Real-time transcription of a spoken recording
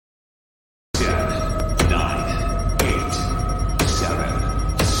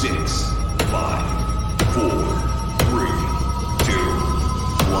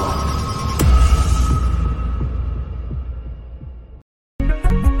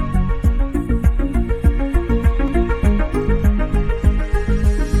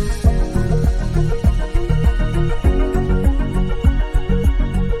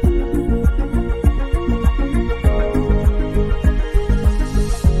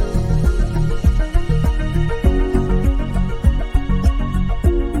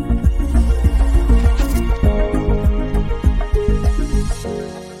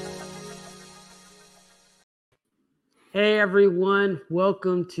everyone.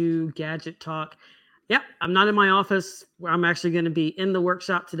 Welcome to Gadget Talk. Yeah, I'm not in my office. I'm actually going to be in the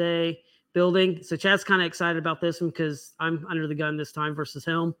workshop today building. So Chad's kind of excited about this one because I'm under the gun this time versus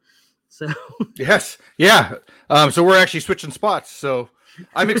him. So yes, yeah. So we're actually switching spots. So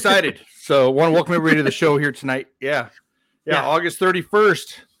I'm excited. So want to welcome everybody to the show here tonight. Yeah. August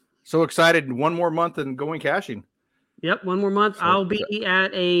 31st. So excited. One more month and going caching. Yep, one more month. So, I'll be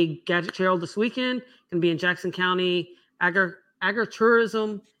at a Gadget Trail this weekend. Going to be in Jackson County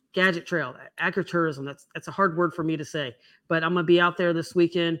Agritourism Gadget Trail. Agritourism. That's a hard word for me to say, but I'm going to be out there this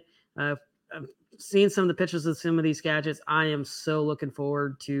weekend. I'm seeing some of the pictures of some of these gadgets. I am so looking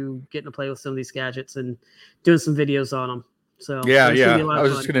forward to getting to play with some of these gadgets and doing some videos on them. So yeah. I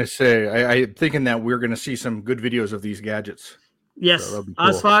was just going to say, I'm thinking that we're going to see some good videos of these gadgets. Yes, so cool.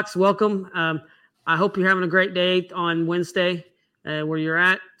 OzFox, welcome. I hope you're having a great day on Wednesday where you're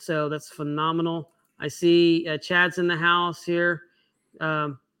at. So that's phenomenal. I see Chad's in the house here,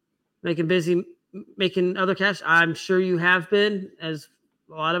 making other cash. I'm sure you have been, as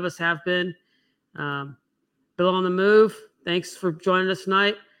a lot of us have been. Bill on the move. Thanks for joining us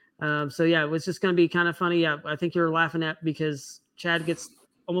tonight. So yeah, it was just going to be kind of funny. Yeah, I think you're laughing at because Chad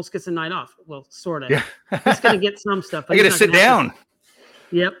almost gets a night off. Well, sort of. Yeah. He's going to get some stuff. I got to sit down.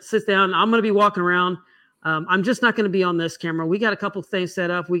 Yep, sit down. I'm going to be walking around. I'm just not going to be on this camera. We got a couple things set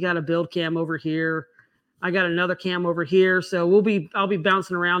up. We got a build cam over here. I got another cam over here. So I'll be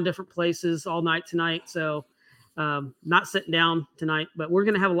bouncing around different places all night tonight. So not sitting down tonight, but we're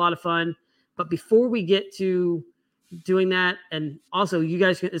going to have a lot of fun. But before we get to doing that, and also you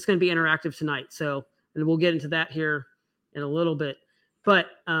guys, it's going to be interactive tonight. So, and we'll get into that here in a little bit. But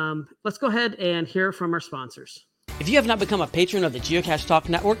let's go ahead and hear from our sponsors. If you have not become a patron of the Geocache Talk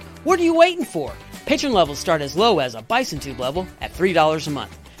Network, what are you waiting for? Patron levels start as low as a Bison Tube level at $3 a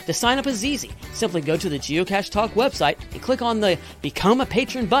month. To sign up is easy. Simply go to the Geocache Talk website and click on the Become a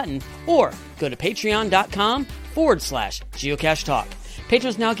Patron button, or go to patreon.com/Geocache Talk.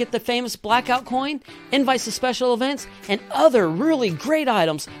 Patrons now get the famous Blackout coin, invites to special events, and other really great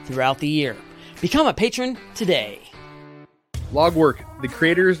items throughout the year. Become a patron today. Logwork, the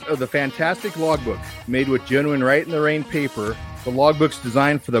creators of the fantastic logbook, made with genuine Right in the Rain paper. The logbook's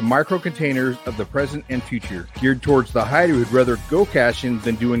designed for the micro containers of the present and future, geared towards the hider who'd rather go caching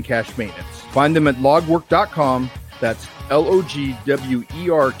than doing cache maintenance. Find them at logwork.com. That's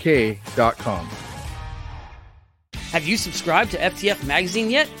LOGWERK.com. Have you subscribed to FTF Magazine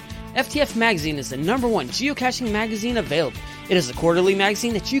yet? FTF Magazine is the #1 geocaching magazine available. It is a quarterly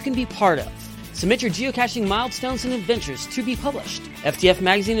magazine that you can be part of. Submit your geocaching milestones and adventures to be published. FTF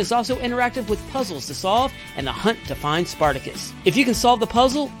Magazine is also interactive with puzzles to solve and the hunt to find Spartacus. If you can solve the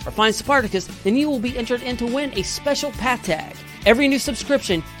puzzle or find Spartacus, then you will be entered in to win a special pack tag. Every new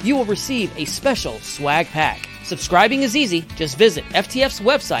subscription, you will receive a special swag pack. Subscribing is easy. Just visit FTF's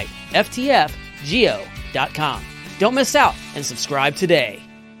website, ftfgeo.com. Don't miss out and subscribe today.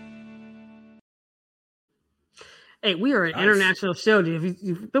 Hey, we are an international show.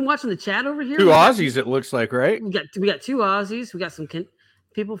 You've been watching the chat over here? Two Aussies, it looks like, right? We got two Aussies. We got some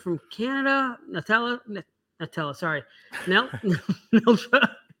people from Canada. Nutella. Sorry,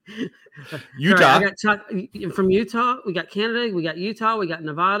 Utah. Sorry, I got from Utah. We got Canada. We got Utah. We got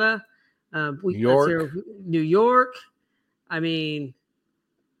Nevada. New York. I mean,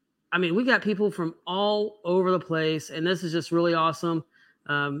 we got people from all over the place, and this is just really awesome.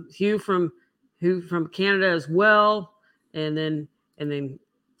 Hugh from Canada as well, and then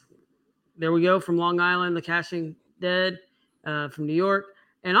there we go from Long Island, the Caching Dead from New York,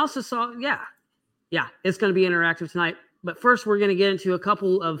 and also saw it's going to be interactive tonight. But first, we're going to get into a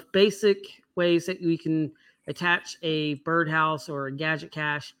couple of basic ways that we can attach a birdhouse or a gadget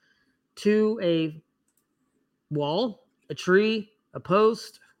cache to a wall, a tree, a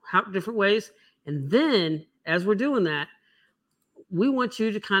post, different ways, and then as we're doing that, we want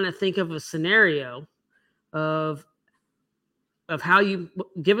you to kind of think of a scenario of how you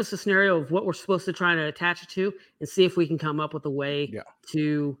give us a scenario of what we're supposed to try to attach it to and see if we can come up with a way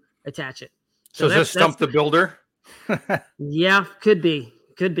to attach it. So is this Stump the Builder? Yeah, could be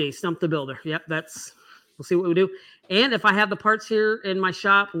Stump the Builder. Yep. We'll see what we do. And if I have the parts here in my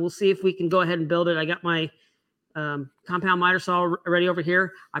shop, we'll see if we can go ahead and build it. I got my compound miter saw ready over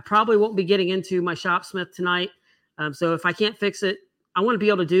here. I probably won't be getting into my Shopsmith tonight. So if I can't fix it, I want to be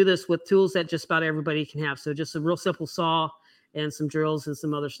able to do this with tools that just about everybody can have. So just a real simple saw and some drills and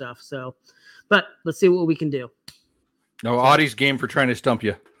some other stuff. So, but let's see what we can do. No, Audie's game for trying to stump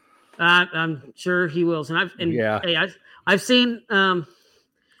you. I'm sure he will. And I've seen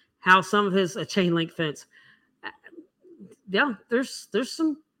how some of his chain link fence. Yeah, there's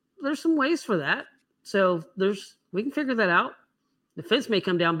some ways for that. So we can figure that out. The fence may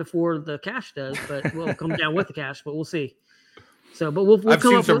come down before the cache does, but we'll come down with the cache, but we'll see. So, but we'll I've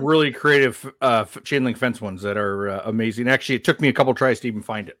come seen up some with, really creative chain link fence ones that are amazing. Actually, it took me a couple tries to even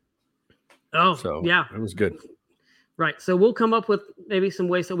find it. oh, So yeah. it was good. Right. So we'll come up with maybe some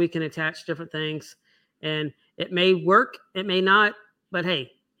ways that we can attach different things, and it may work, it may not, but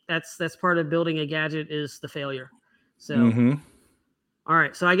hey, that's part of building a gadget is the failure. So, all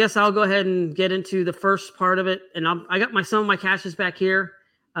right. So I guess I'll go ahead and get into the first part of it, and I got some of my caches back here.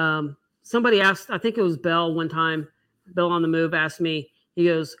 Somebody asked, I think it was Bell one time. Bell on the Move asked me. He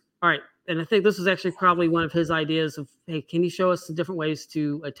goes, "All right," and I think this was actually probably one of his ideas of, "Hey, can you show us some different ways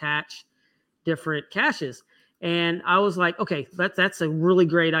to attach different caches?" And I was like, "Okay, that's a really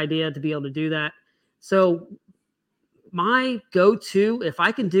great idea to be able to do that." So my go-to, if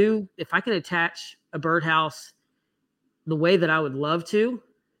I can attach a birdhouse the way that I would love to,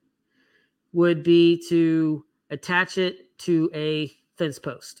 would be to attach it to a fence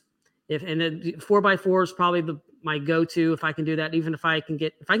post. And then 4x4 is probably my go-to if I can do that. Even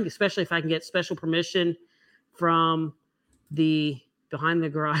especially if I can get special permission from the behind the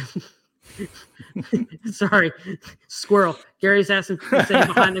garage. Sorry, squirrel. Gary's asking to say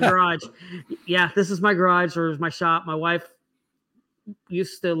behind the garage. Yeah, this is my garage or my shop. My wife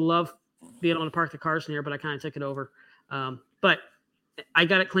used to love being able to park the cars in here, but I kind of took it over. But I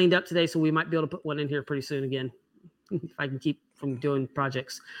got it cleaned up today, so we might be able to put one in here pretty soon again, if I can keep from doing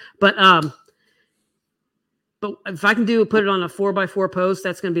projects. But if I can put it on a 4x4 post,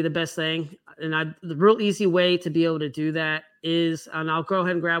 that's going to be the best thing. And the real easy way to be able to do that is, and I'll go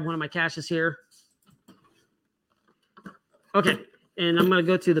ahead and grab one of my caches here. Okay, and I'm going to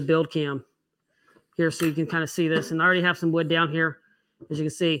go to the build cam here so you can kind of see this. And I already have some wood down here, as you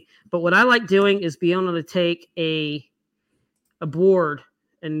can see. But what I like doing is being able to take a board,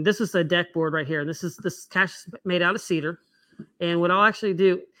 and this is a deck board right here. This cache is made out of cedar. And what I'll actually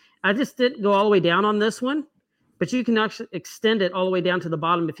do, I just didn't go all the way down on this one, but you can actually extend it all the way down to the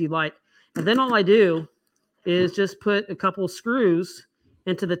bottom if you like. And then all I do is just put a couple of screws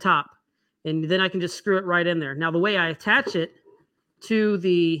into the top, and then I can just screw it right in there. Now, the way I attach it to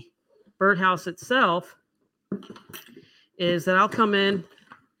the birdhouse itself is that I'll come in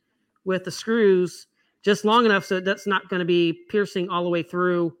with the screws just long enough so that's not going to be piercing all the way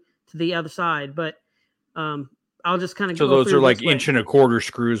through to the other side. But I'll just kind of so those are like 1.25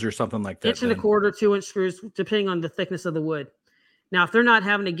 screws or something like that. 1.25, 2-inch screws, depending on the thickness of the wood. Now, if they're not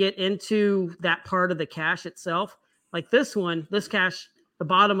having to get into that part of the cache itself, like this cache, the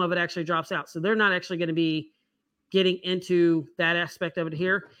bottom of it actually drops out. So they're not actually going to be getting into that aspect of it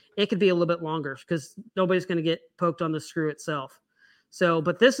here. It could be a little bit longer because nobody's going to get poked on the screw itself. So,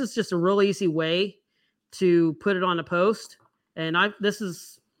 but this is just a real easy way to put it on a post. And this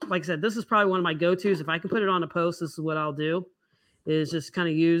is, like I said, this is probably one of my go-tos. If I can put it on a post, this is what I'll do, is just kind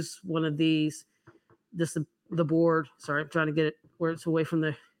of use one of these, the board. Sorry, I'm trying to get it where it's away from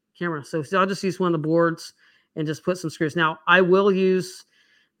the camera. So I'll just use one of the boards and just put some screws. Now, I will use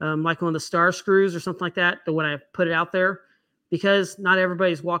like one of the star screws or something like that when I put it out there, because not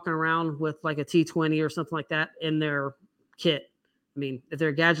everybody's walking around with like a T20 or something like that in their kit. I mean, if they're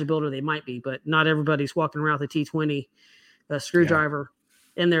a gadget builder, they might be, but not everybody's walking around with a T20 screwdriver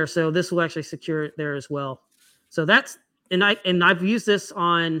in there. So this will actually secure it there as well. So I've used this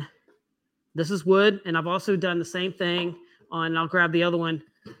on, this is wood, and I've also done the same thing on, I'll grab the other one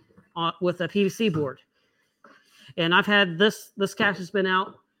with a PVC board. And I've had this cache has been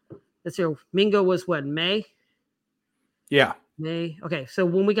out. This here, Mingo was what, May? Yeah. May. Okay. So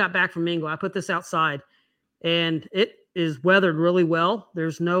when we got back from Mingo, I put this outside and it is weathered really well.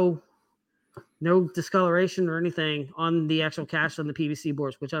 There's no discoloration or anything on the actual cache on the PVC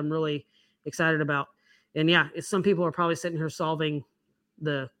boards, which I'm really excited about. And yeah, some people are probably sitting here solving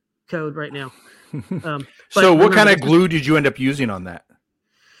the code right now. So what kind of glue did you end up using on that?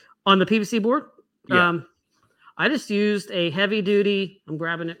 On the PVC board? Yeah. I just used a heavy duty. I'm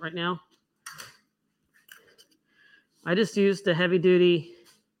grabbing it right now. I just used a heavy duty.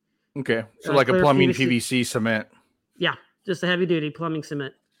 Okay. So like a plumbing PVC cement. Yeah. Just a heavy duty plumbing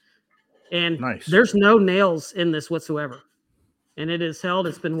cement. And nice. There's no nails in this whatsoever. And it is held.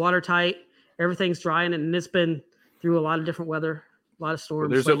 It's been watertight. Everything's dry in it. And it's been through a lot of different weather, a lot of storms.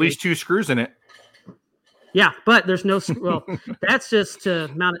 Well, there's lately. At least 2 screws in it. Yeah. But there's no, well, that's just to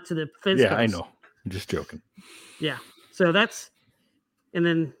mount it to the fence. Yeah, I know. I'm just joking. Yeah. So and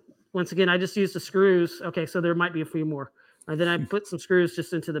then once again, I just used the screws. Okay. So there might be a few more. And then I put some screws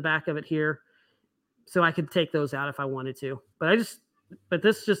just into the back of it here so I could take those out if I wanted to. But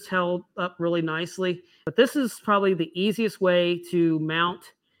this just held up really nicely. But this is probably the easiest way to mount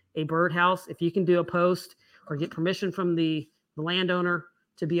a birdhouse, if you can do a post or get permission from the landowner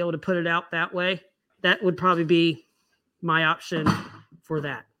to be able to put it out that way, that would probably be my option for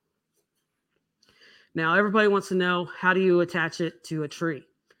that. Now, everybody wants to know, how do you attach it to a tree?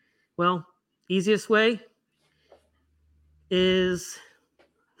 Well, easiest way is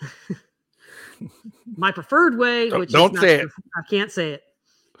my preferred way, which don't is say it. I can't say it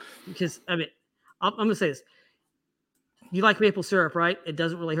because I'm going to say this. You like maple syrup, right? It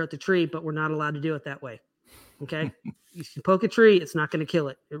doesn't really hurt the tree, but we're not allowed to do it that way. Okay. You can poke a tree. It's not going to kill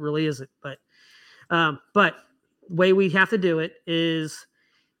it. It really isn't. But the way we have to do it is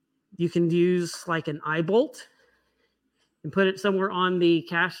you can use like an eye bolt and put it somewhere on the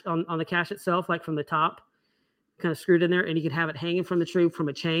cache, on the cache itself, like from the top, kind of screwed in there, and you can have it hanging from the tree from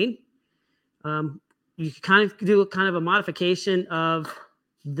a chain. You can kind of do a modification of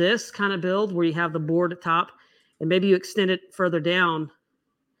this kind of build where you have the board at top, and maybe you extend it further down,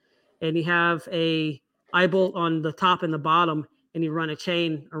 and you have a eye bolt on the top and the bottom, and you run a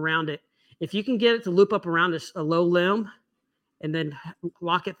chain around it. If you can get it to loop up around a low limb and then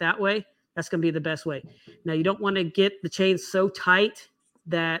lock it that way, that's going to be the best way. Now, you don't want to get the chain so tight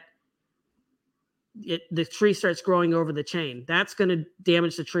that the tree starts growing over the chain. That's going to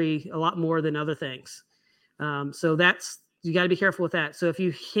damage the tree a lot more than other things. So you got to be careful with that. So if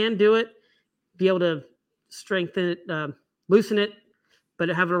you can do it, be able to strengthen it, loosen it, but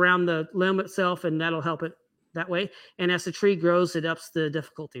have it around the limb itself, and that'll help it that way. And as the tree grows, it ups the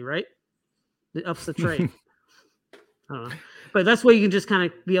difficulty, right? It ups the trade. I don't know. But that's where you can just kind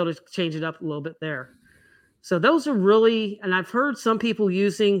of be able to change it up a little bit there. So those are really, and I've heard some people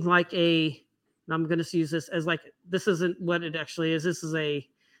using like and I'm going to use this as like, this isn't what it actually is. This is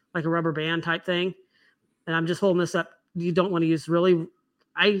like a rubber band type thing. And I'm just holding this up. You don't want to use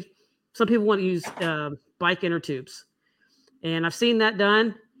some people want to use bike inner tubes. And I've seen that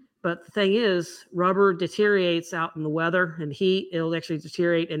done. But the thing is, rubber deteriorates out in the weather and heat. It'll actually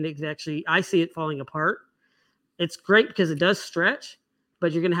deteriorate, and I see it falling apart. It's great because it does stretch,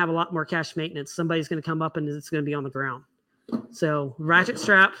 but you're going to have a lot more cache maintenance. Somebody's going to come up and it's going to be on the ground. So ratchet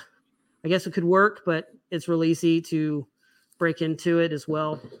strap, I guess it could work, but it's real easy to break into it as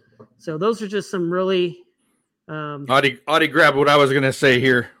well. So those are just some really... Audie grabbed what I was going to say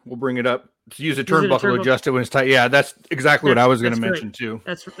here. We'll bring it up. To use a turnbuckle to adjust it when it's tight. Yeah, that's exactly what I was going to mention too.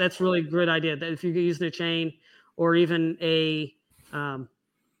 That's really a good idea. That if you're using a chain or even a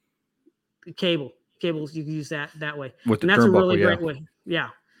cables, you can use that way. With the and that's turnbuckle, a really great way. Yeah,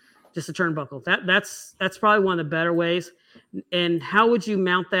 just a turnbuckle. That's probably one of the better ways. And how would you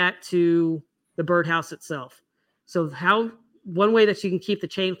mount that to the birdhouse itself? So one way that you can keep the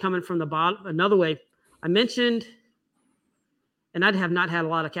chain coming from the bottom. Another way, I mentioned. And I have not had a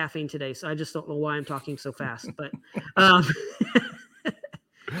lot of caffeine today, so I just don't know why I'm talking so fast. But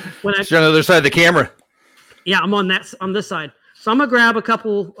when it's on the other side of the camera. Yeah, I'm on this side. So I'm gonna grab a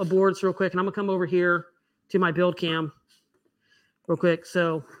couple of boards real quick, and I'm gonna come over here to my build cam real quick.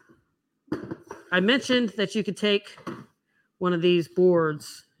 So I mentioned that you could take one of these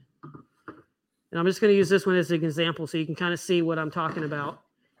boards, and I'm just gonna use this one as an example, so you can kind of see what I'm talking about.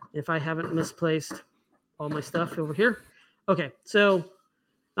 If I haven't misplaced all my stuff over here. Okay, so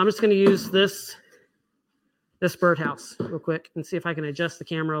I'm just going to use this birdhouse real quick and see if I can adjust the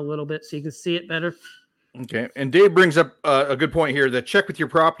camera a little bit so you can see it better. Okay, and Dave brings up a good point here, that check with your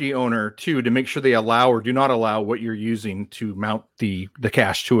property owner too to make sure they allow or do not allow what you're using to mount the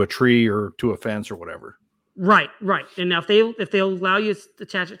cache to a tree or to a fence or whatever. Right. And now if they'll allow you to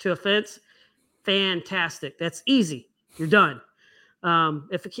attach it to a fence, fantastic. That's easy. You're done.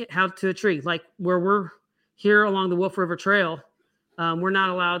 If it can't have to a tree, like where we're here along the Wolf River Trail, we're not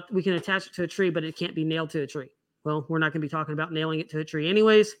allowed. We can attach it to a tree, but it can't be nailed to a tree. Well, we're not going to be talking about nailing it to a tree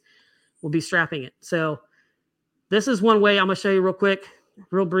anyways. We'll be strapping it. So this is one way I'm going to show you real quick,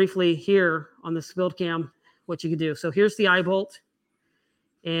 real briefly here on this build cam, what you can do. So here's the eye bolt,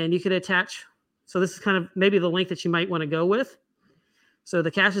 and you could attach. So this is kind of maybe the length that you might want to go with. So the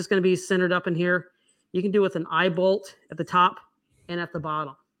cache is going to be centered up in here. You can do it with an eye bolt at the top and at the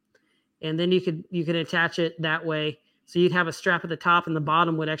bottom. And then you could attach it that way. So you'd have a strap at the top, and the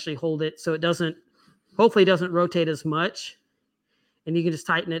bottom would actually hold it so it hopefully doesn't rotate as much. And you can just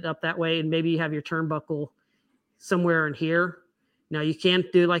tighten it up that way. And maybe you have your turnbuckle somewhere in here. Now you can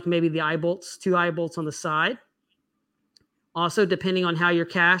do like maybe the eye bolts, 2 eye bolts on the side. Also, depending on how your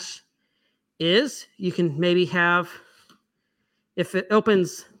cache is, you can maybe have, if it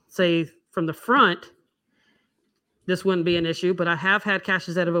opens, say from the front, this wouldn't be an issue, but I have had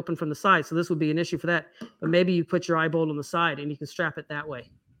caches that have opened from the side, so this would be an issue for that. But maybe you put your eye bolt on the side and you can strap it that way,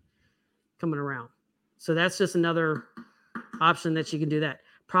 coming around. So that's just another option that you can do that.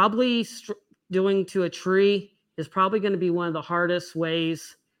 probably doing to a tree is probably going to be one of the hardest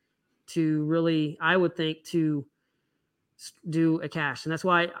ways to really, I would think, to do a cache. And that's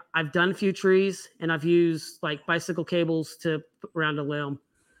why I've done a few trees, and I've used like bicycle cables to put around a limb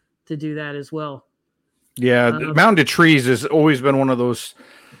to do that as well. Yeah, mounting to trees has always been one of those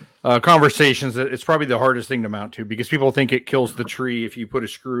conversations that it's probably the hardest thing to mount to, because people think it kills the tree if you put a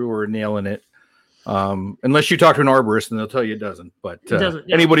screw or a nail in it. Unless you talk to an arborist, and they'll tell you it doesn't. But It doesn't,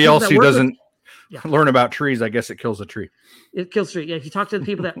 yeah. Anybody People else that who work doesn't yeah. learn about trees, I guess it kills a tree. It kills tree. Yeah, if you talk to the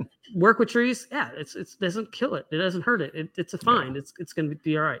people that work with trees, yeah, it doesn't kill it. It doesn't hurt it. It's a fine. Yeah. It's going to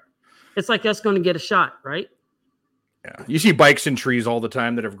be all right. It's like us going to get a shot, right? Yeah, you see bikes in trees all the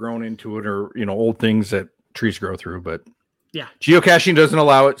time that have grown into it, or old things that trees grow through. But yeah, geocaching doesn't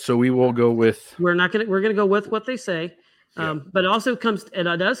allow it, so we will go with. We're gonna go with what they say, but it also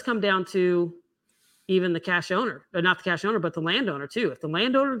does come down to even the cache owner, or not the cache owner, but the landowner too. If the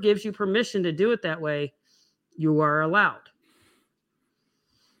landowner gives you permission to do it that way, you are allowed.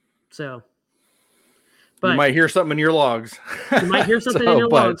 So, but you might hear something in your logs. You might hear something in your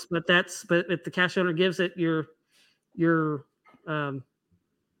logs, but if the cache owner gives it the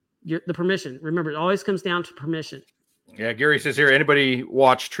permission. Remember, it always comes down to permission. Yeah, Gary says here, anybody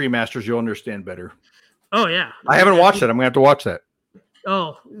watch Tree Masters, you'll understand better. Oh yeah, I haven't watched it. I'm gonna have to watch that.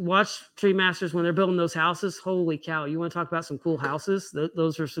 Oh, watch Tree Masters when they're building those houses. Holy cow! You want to talk about some cool houses?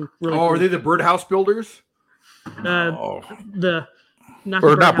 Those are some really. Oh, cool. Are they the birdhouse builders? Not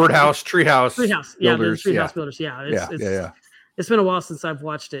birdhouse, treehouse. Treehouse, yeah, builders. Treehouse builders. Yeah, It's been a while since I've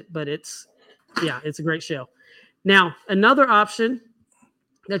watched it, but it's a great show. Now, another option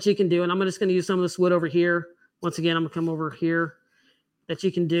that you can do, and I'm just going to use some of this wood over here. Once again, I'm going to come over here that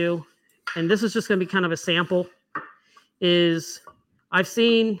you can do. And this is just going to be kind of a sample, is I've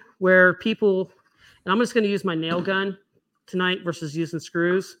seen where people, and I'm just going to use my nail gun tonight versus using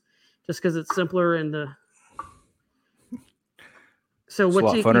screws, just because it's simpler and so it's what a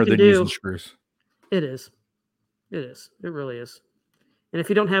lot you funner can than do, using screws. It is. It really is. And if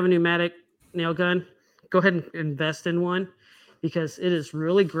you don't have a pneumatic nail gun, go ahead and invest in one, because it is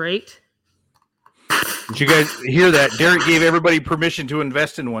really great. Did you guys hear that? Derek gave everybody permission to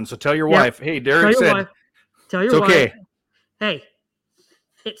invest in one. So tell your wife, hey, Derek said, tell your it's okay. Wife, hey,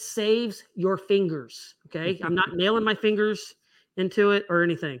 it saves your fingers. Okay. I'm not nailing my fingers into it or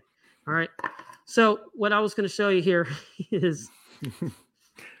anything. All right. So what I was going to show you here is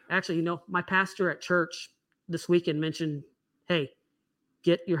actually, my pastor at church this weekend mentioned, hey,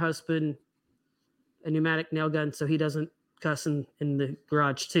 get your husband a pneumatic nail gun so he doesn't cuss in the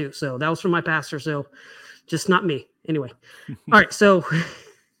garage too. So that was from my pastor. So just not me. Anyway. All right. So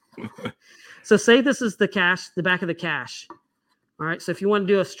say this is the cache, the back of the cache. All right. So if you want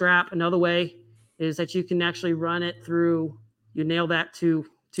to do a strap, another way is that you can actually run it through, you nail that to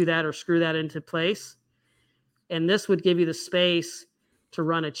that or screw that into place. And this would give you the space to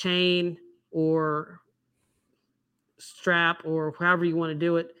run a chain or strap or however you want to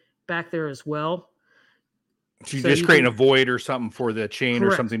do it back there as well. So you're just creating a void or something for the chain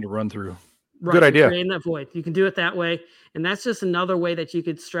or something to run through. Right, good idea. Creating that void. You can do it that way. And that's just another way that you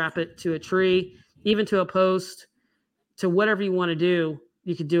could strap it to a tree, even to a post, to whatever you want to do.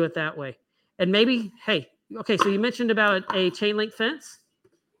 You could do it that way. And maybe, hey, okay, so you mentioned about a chain link fence.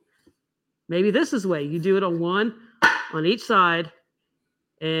 Maybe this is the way you do it on each side,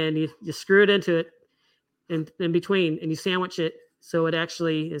 and you screw it into it in between, and you sandwich it so it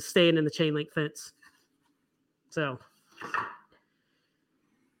actually is staying in the chain link fence. So,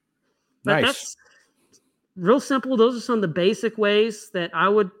 nice. That's real simple. Those are some of the basic ways that I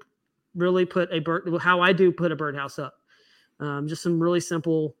would really put how I do put a birdhouse up. Just some really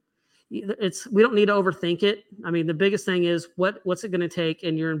simple. We don't need to overthink it. I mean, the biggest thing is what's it going to take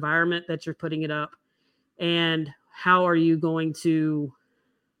in your environment that you're putting it up, and how are you going to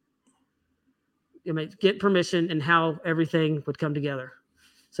get permission, and how everything would come together.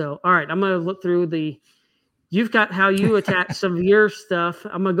 So, all right, I'm going to look through you've got how you attach some of your stuff.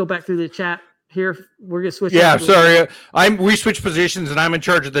 I'm going to go back through the chat here. We're going to switch. Yeah, sorry. We switched positions, and I'm in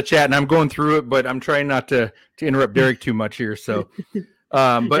charge of the chat, and I'm going through it, but I'm trying not to interrupt Derek too much here. So,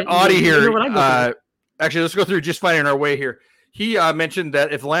 but Audie here, actually, let's go through just finding our way here. He mentioned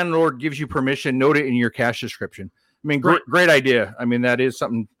that if the landlord gives you permission, note it in your cache description. I mean, great idea. I mean, that is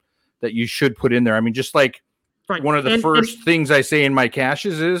something that you should put in there. I mean, just like one of the first things I say in my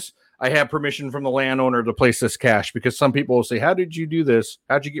caches is, I have permission from the landowner to place this cache, because some people will say, how did you do this?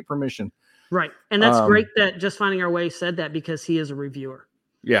 How'd you get permission? Right. And that's great that Just Finding Our Way said that, because he is a reviewer.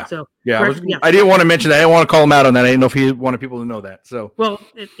 Yeah. So yeah, I didn't want to mention that. I didn't want to call him out on that. I didn't know if he wanted people to know that. So, well,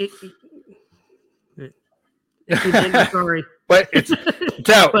 If you didn't, sorry. But it's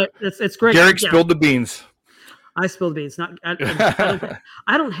out. But it's great. Derek spilled the beans. I spilled beans. I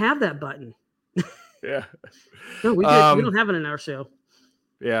don't have that button. Yeah. No, we don't have it in our show.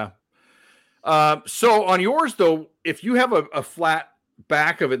 Yeah. So on yours though, if you have a flat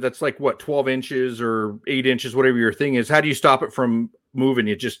back of it that's like what 12 inches or 8 inches, whatever your thing is, how do you stop it from moving?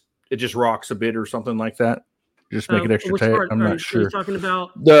 It just rocks a bit or something like that. Just make it extra tight. I'm not sure. Are you talking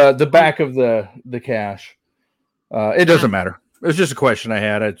about the back of the cache? It doesn't matter. It's just a question I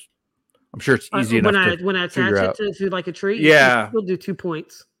had. I'm sure it's easy enough when I attach it to like a tree. Yeah, we'll do 2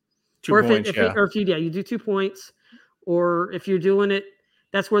 points. 2 points. You do 2 points, or if you're doing it,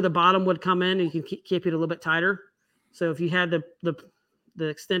 that's where the bottom would come in, and you can keep it a little bit tighter. So if you had the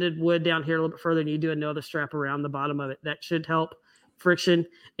extended wood down here a little bit further, and you do another strap around the bottom of it, that should help friction.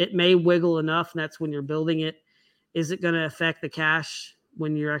 It may wiggle enough, and that's when you're building it. Is it going to affect the cache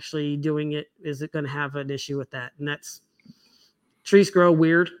when you're actually doing it? Is it going to have an issue with that? And trees grow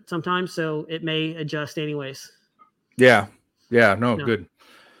weird sometimes, so it may adjust anyways. Yeah. No, good.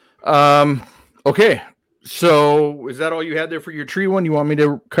 Okay. So is that all you had there for your tree one? You want me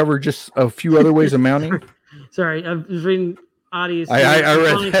to cover just a few other ways of mounting? Sorry, I was reading audios. I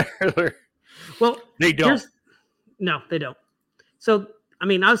read that earlier. Well, they don't. No, they don't. So, I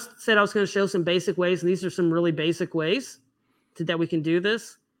mean, I said I was going to show some basic ways, and these are some really basic ways that we can do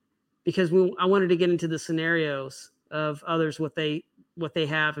this, because I wanted to get into the scenarios of others, what they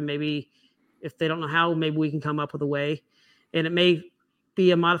have, and maybe if they don't know how, maybe we can come up with a way, and it may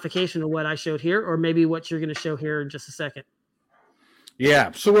be a modification of what I showed here, or maybe what you're going to show here in just a second.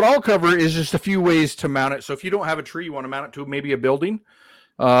 Yeah. So what I'll cover is just a few ways to mount it. So if you don't have a tree, you want to mount it to maybe a building,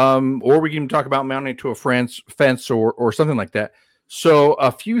 or we can talk about mounting it to a fence or something like that. So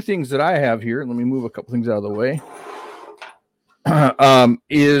a few things that I have here, let me move a couple things out of the way, and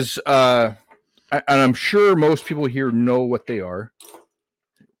I'm sure most people here know what they are.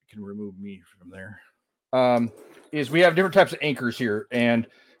 You can remove me from there. Is we have different types of anchors here. And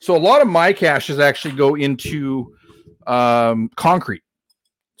so a lot of my caches actually go into concrete.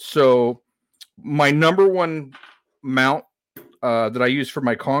 So my number one mount that I use for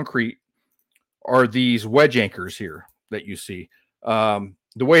my concrete are these wedge anchors here that you see. The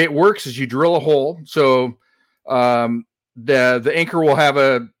way it works is you drill a hole. So the anchor will have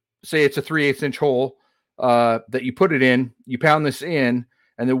say it's a 3/8 inch hole that you put it in, you pound this in,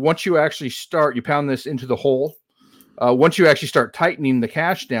 and then once you actually start, you pound this into the hole. Once you actually start tightening the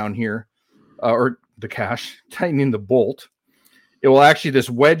cache down here, tightening the bolt, it will actually,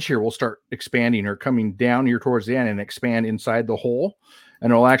 this wedge here will start expanding or coming down here towards the end and expand inside the hole.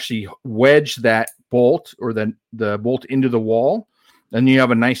 And it'll actually wedge that bolt or the bolt into the wall. And you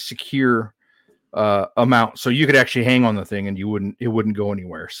have a nice secure amount. So you could actually hang on the thing and it wouldn't go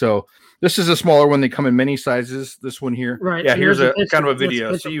anywhere. So this is a smaller one. They come in many sizes. This one here. Right. Yeah. Here's a kind of a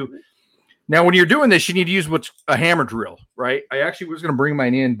video. So now when you're doing this, you need to use what's a hammer drill, right? I actually was going to bring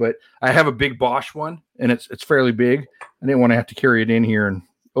mine in, but I have a big Bosch one and it's fairly big. I didn't want to have to carry it in here and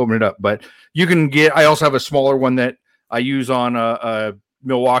open it up, but you can I also have a smaller one that I use on a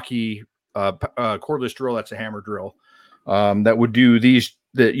Milwaukee cordless drill. That's a hammer drill that would do these,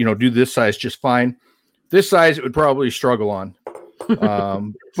 do this size just fine. This size, it would probably struggle on.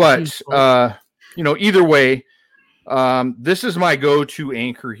 But either way, this is my go-to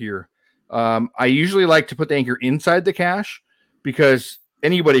anchor here. I usually like to put the anchor inside the cache because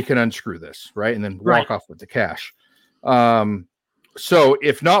anybody can unscrew this, right? And then walk off with the cache. So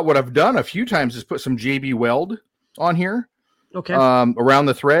if not, what I've done a few times is put some JB Weld on here, around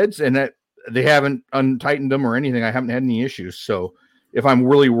the threads, and that they haven't untightened them or anything. I haven't had any issues. So if I'm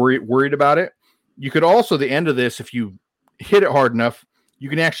really worried about it, you could also, the end of this, if you hit it hard enough, you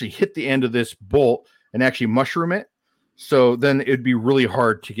can actually hit the end of this bolt and actually mushroom it. So then it'd be really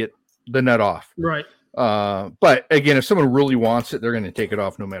hard to get the nut off. Right. But again, if someone really wants it, they're going to take it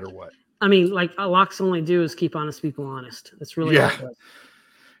off no matter what. I mean, like locks only do is keep honest people honest. That's really what it does.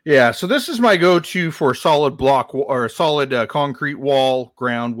 Yeah. So this is my go-to for solid block or solid concrete wall,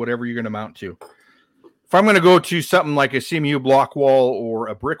 ground, whatever you're going to mount to. If I'm going to go to something like a CMU block wall or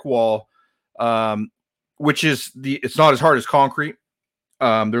a brick wall, which is it's not as hard as concrete. They're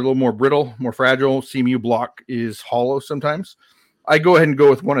a little more brittle, more fragile. CMU block is hollow sometimes. I go ahead and go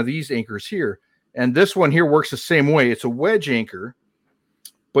with one of these anchors here. And this one here works the same way. It's a wedge anchor,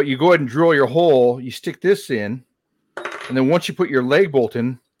 but you go ahead and drill your hole. You stick this in. And then once you put your leg bolt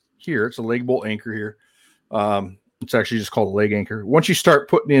in here, it's a leg bolt anchor here. It's actually just called a leg anchor. Once you start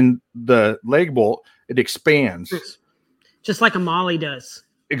putting in the leg bolt, it expands. Just like a molly does.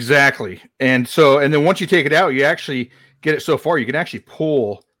 Exactly. And then once you take it out, you actually get it so far, you can actually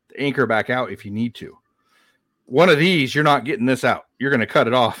pull the anchor back out if you need to. one of these, you're not getting this out. You're going to cut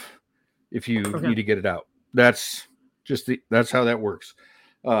it off if you need to get it out. That's how that works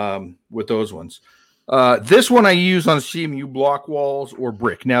with those ones. This one I use on CMU block walls or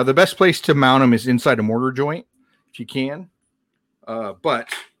brick. Now, the best place to mount them is inside a mortar joint, if you can. But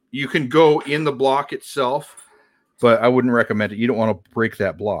you can go in the block itself, but I wouldn't recommend it. You don't want to break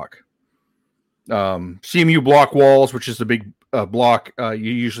that block. CMU block walls, which is the big block, you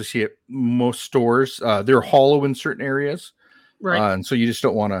usually see at most stores. They're hollow in certain areas, right? And so you just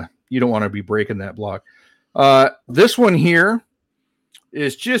don't want to be breaking that block. This one here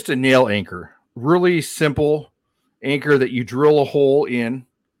is just a nail anchor, really simple anchor that you drill a hole in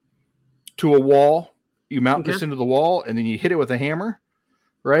to a wall. You mount this into the wall, and then you hit it with a hammer.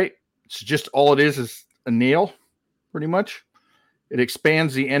 Right? It's just all it is a nail, pretty much. It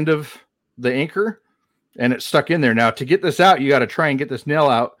expands the end of the anchor, and it's stuck in there. Now, to get this out, you got to try and get this nail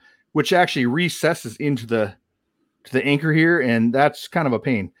out, which actually recesses into the anchor here, and that's kind of a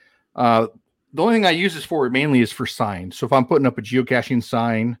pain. The only thing I use this for mainly is for signs. So if I'm putting up a geocaching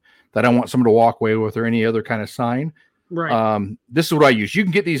sign that I want someone to walk away with, or any other kind of sign, right? This is what I use. You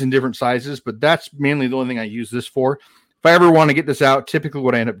can get these in different sizes, but that's mainly the only thing I use this for. If I ever want to get this out, typically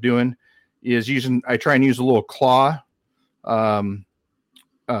what I end up doing is I try and use a little claw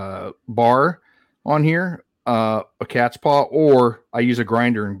bar on here, a cat's paw, or I use a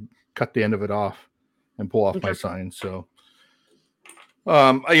grinder and cut the end of it off and pull off my sign. So,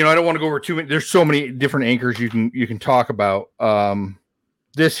 I don't want to go over too many. There's so many different anchors you can talk about.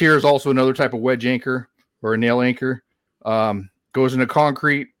 This here is also another type of wedge anchor or a nail anchor. Goes into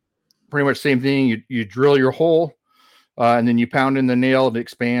concrete, pretty much same thing. You drill your hole. And then you pound in the nail, it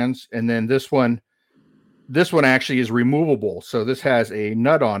expands. And then this one actually is removable. So this has a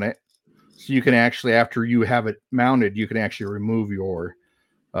nut on it. So you can actually, after you have it mounted, you can actually remove your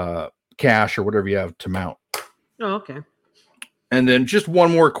cache or whatever you have to mount. Oh, okay. And then just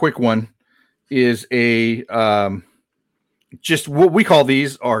one more quick one is just what we call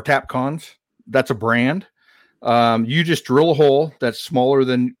these are Tapcons. That's a brand. You just drill a hole that's smaller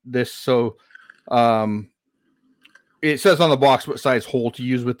than this. So, it says on the box what size hole to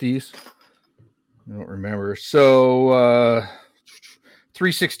use with these. I don't remember. So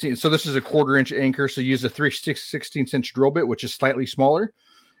 3/16. So this is a 1/4 inch anchor. So use a 3/16 inch drill bit, which is slightly smaller.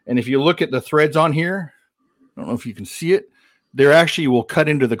 And if you look at the threads on here, I don't know if you can see it. They're actually will cut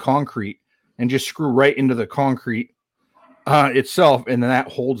into the concrete and just screw right into the concrete itself, and then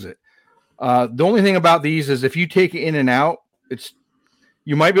that holds it. The only thing about these is if you take it in and out,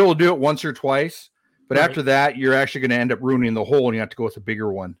 you might be able to do it once or twice. But after that, you're actually going to end up ruining the hole, and you have to go with a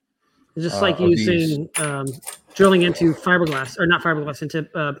bigger one. It's just like using drilling into fiberglass, or not fiberglass, into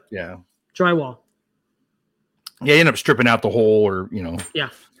drywall. Yeah, you end up stripping out the hole, or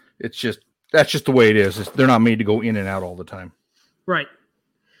that's just the way it is. They're not made to go in and out all the time. Right.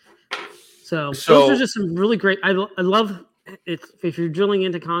 So those are just some really great. I love it. If you're drilling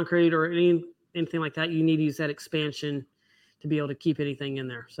into concrete or anything like that, you need to use that expansion to be able to keep anything in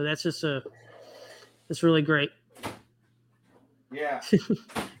there. So that's just it's really great. Yeah.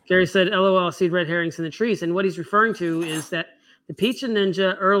 Gary said, LOL, I see red herrings in the trees. And what he's referring to is that the Peach and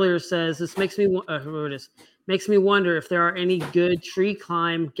Ninja earlier says, this makes me wonder if there are any good tree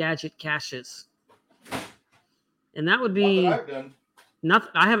climb gadget caches. And that would be nothing.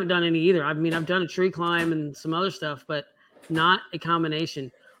 I haven't done any either. I mean, I've done a tree climb and some other stuff, but not a combination.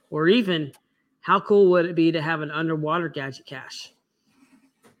 Or even, how cool would it be to have an underwater gadget cache?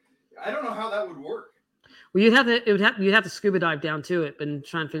 I don't know how that would work. Well, you'd have to scuba dive down to it and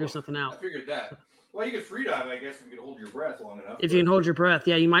try and figure something out. I figured that. Well, you could free dive, I guess, if you could hold your breath long enough. If you can hold your breath,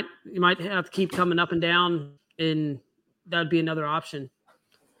 yeah, you might have to keep coming up and down, and that'd be another option.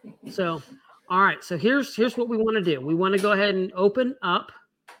 So, all right. So here's what we want to do. We want to go ahead and open up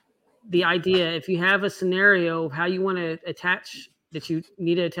the idea. If you have a scenario of how you want to that you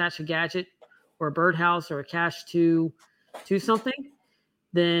need to attach a gadget or a birdhouse or a cache to something,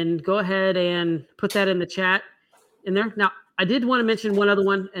 then go ahead and put that in the chat in there. Now, I did want to mention one other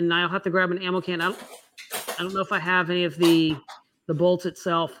one, and I'll have to grab an ammo can. I don't know if I have any of the bolts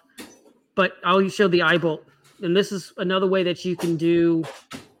itself, but I'll show the eye bolt. And this is another way that you can do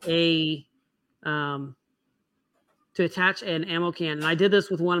to attach an ammo can. And I did this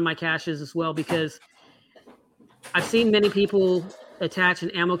with one of my caches as well, because I've seen many people attach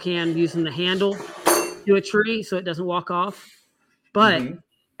an ammo can using the handle to a tree so it doesn't walk off. But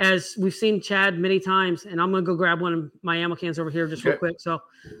as we've seen Chad many times, and I'm going to go grab one of my ammo cans over here just real quick. So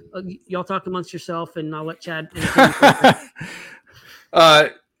y'all talk amongst yourself, and I'll let Chad.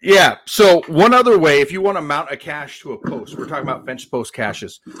 Yeah. So one other way, if you want to mount a cache to a post, we're talking about fence post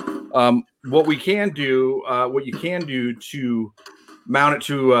caches. What you can do to mount it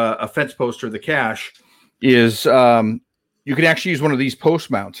to a fence post or the cache is you can actually use one of these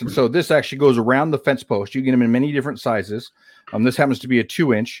post mounts. And so this actually goes around the fence post. You get them in many different sizes. This happens to be a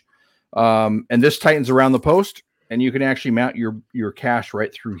 2-inch. And this tightens around the post, and you can actually mount your cache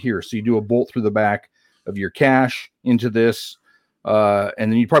right through here. So you do a bolt through the back of your cache into this. And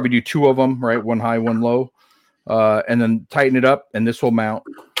then you probably do 2 of them, right? One high, one low, and then tighten it up, and this will mount.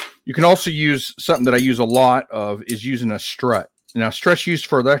 You can also use something that I use a lot of is using a strut. Now, struts used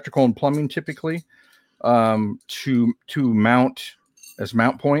for electrical and plumbing typically to mount as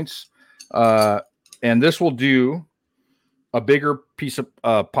mount points. And this will do a bigger piece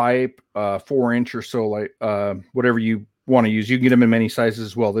of pipe, 4-inch or so, like whatever you want to use. You can get them in many sizes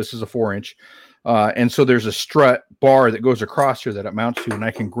as well. This is a 4-inch. And so there's a strut bar that goes across here that it mounts to, and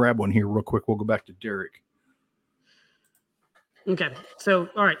I can grab one here real quick. We'll go back to Derek. Okay. So,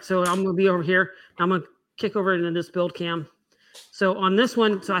 all right. So I'm going to be over here. I'm going to kick over into this build cam. So on this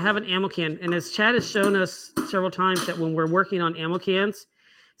one, so I have an ammo can, and as Chad has shown us several times that when we're working on ammo cans,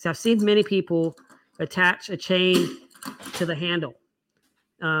 so I've seen many people attach a chain to the handle.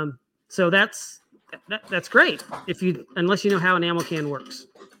 So that's great unless you know how an ammo can works.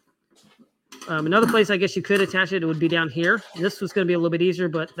 Another place I guess you could attach it would be down here. This was going to be a little bit easier,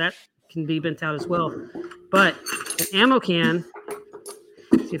 but that can be bent out as well. But an ammo can,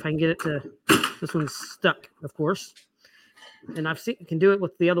 see if I can get it to, this one's stuck, of course. And I've seen, can do it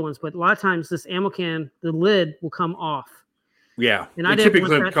with the other ones, but a lot of times this ammo can, the lid will come off. Yeah, and they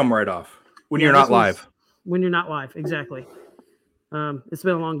typically come right off when you're not live. When you're not live, exactly. It's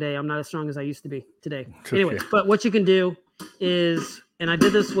been a long day. I'm not as strong as I used to be today. Anyway, but what you can do is, and I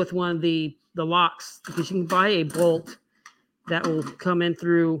did this with one of the locks, because you can buy a bolt that will come in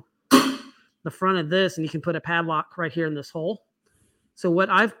through the front of this, and you can put a padlock right here in this hole. So what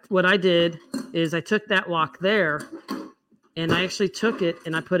I did is I took that lock there, and I actually took it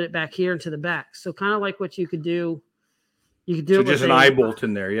and I put it back here into the back. So kind of like what you could do. You could do it with just an eye bolt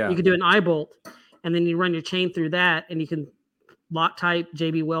in there, yeah. You could do an eye bolt, and then you run your chain through that, and you can Loctite,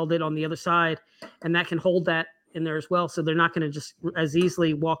 JB Weld it on the other side, and that can hold that in there as well. So they're not going to just as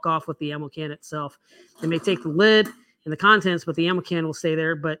easily walk off with the ammo can itself. They may take the lid and the contents, but the ammo can will stay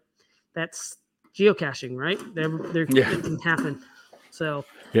there. But that's geocaching, right? It can happen. So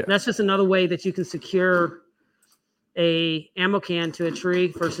that's just another way that you can secure a ammo can to a tree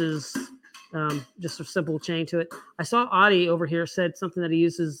versus just a simple chain to it. I saw Audie over here said something that he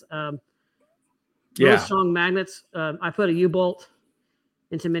uses really strong magnets. I put a U-bolt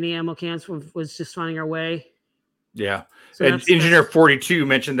into many ammo cans, was just finding our way. Yeah. So and Engineer 42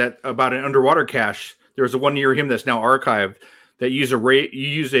 mentioned that about an underwater cache. There was a one near him that's now archived that you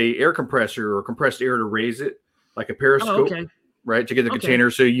use a air compressor or compressed air to raise it, like a periscope, right, to get the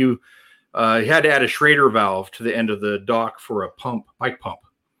container. So you had to add a Schrader valve to the end of the dock for a bike pump.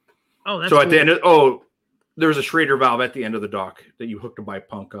 Oh, that's so at the end of there's a Schrader valve at the end of the dock that you hooked a bike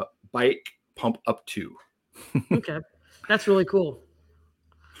pump up to. Okay, that's really cool.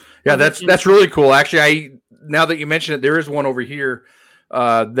 Yeah, that's really cool. Actually, now that you mention it, there is one over here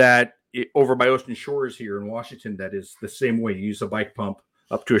over by Ocean Shores here in Washington that is the same way. You use a bike pump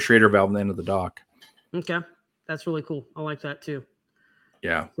up to a Schrader valve in the end of the dock. Okay, that's really cool. I like that too.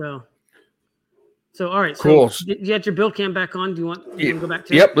 Yeah. So all right. Cool. So you had your build cam back on. Do you want to go back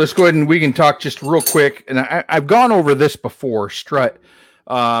to it? Let's go ahead and we can talk just real quick. And I've gone over this before, strut.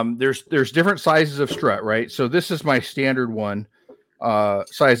 There's different sizes of strut, right? So this is my standard one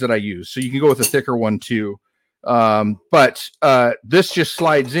size that I use. So you can go with a thicker one too. But this just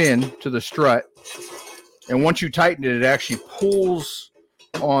slides in to the strut. And once you tighten it, it actually pulls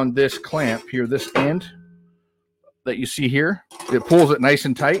on this clamp here, this end that you see here. It pulls it nice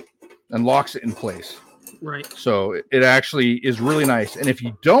and tight and locks it in place. Right. So it actually is really nice. And if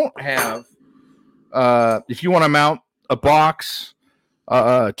you don't have, if you want to mount a box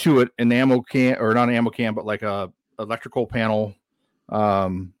to it, an ammo can, or not an ammo can, but like a electrical panel,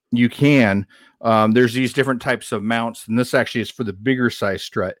 you can. There's these different types of mounts, and this actually is for the bigger size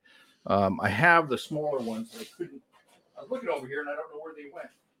strut. I have the smaller ones. I was looking over here, and I don't know where they went.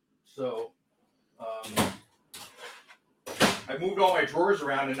 So I moved all my drawers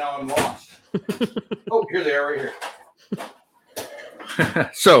around, and now I'm lost. Oh, here they are, right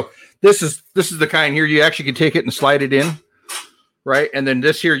here. So this is the kind here. You actually can take it and slide it in, right? And then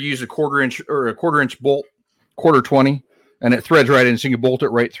this here, you use a quarter inch bolt, 1/4-20, and it threads right in, so you can bolt it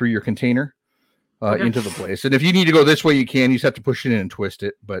right through your container into the place. And if you need to go this way, you can. You just have to push it in and twist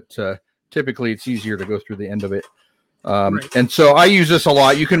it, but typically it's easier to go through the end of it. Right. And so I use this a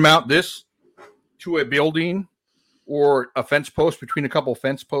lot. You can mount this to a building or a fence post between a couple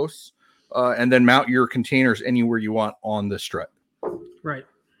fence posts, and then mount your containers anywhere you want on the strut. Right.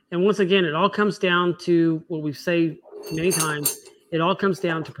 And once again, it all comes down to what we say many times. It all comes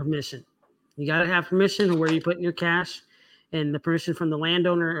down to permission. You got to have permission of where you put your cash and the permission from the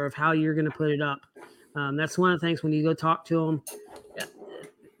landowner of how you're going to put it up. That's one of the things when you go talk to them,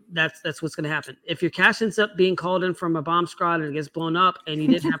 that's what's going to happen. If your cash ends up being called in from a bomb squad and it gets blown up and you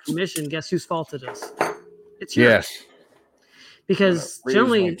didn't have permission, guess whose fault it is? It's yours. Yes. Because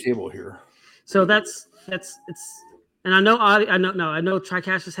generally, table here. So it's, and I know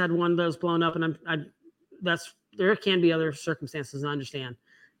Tricash has had one of those blown up, and there can be other circumstances. I understand,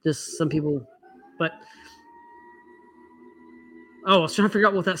 just some people, but I was trying to figure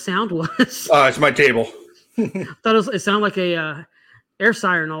out what that sound was. It's my table. Thought it sounded like a air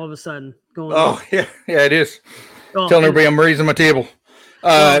siren all of a sudden going. Oh on. yeah, it is. Telling everybody I'm raising my table.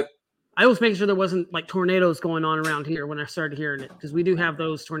 I was making sure there wasn't like tornadoes going on around here when I started hearing it, because we do have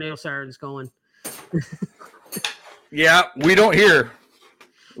those tornado sirens going. Yeah, we don't hear.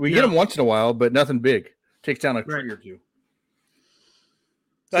 We get them once in a while, but nothing big. Takes down a tree or two.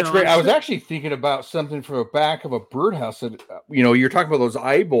 That's great. I was actually thinking about something from the back of a birdhouse that, you're talking about those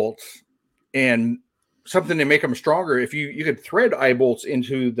eye bolts and something to make them stronger. If you could thread eye bolts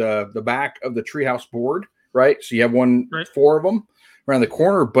into the back of the treehouse board, right? So you have four of them around the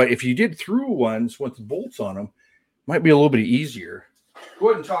corner. But if you did through ones with the bolts on them, might be a little bit easier. Go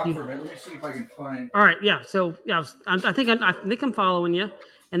ahead and talk for a minute. Let me see if I can find. All right, yeah. So yeah, I think I'm following you,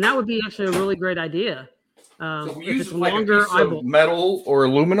 and that would be actually a really great idea. So we use like a piece of metal or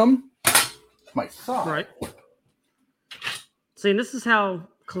aluminum. My thought. Right. See, and this is how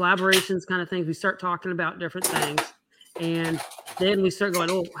collaborations kind of things. We start talking about different things, and then we start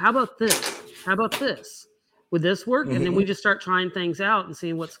going, "Oh, how about this? How about this? Would this work?" And then we just start trying things out and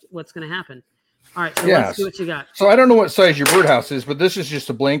seeing what's going to happen. All right, so let's see what you got. So I don't know what size your birdhouse is, but this is just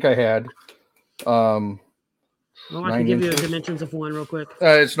a blank I had. Well, I can give you the dimensions of one real quick.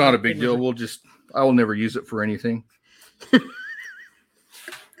 It's not a big deal. I will never use it for anything.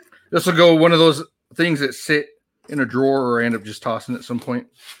 This will go one of those things that sit in a drawer or I end up just tossing at some point.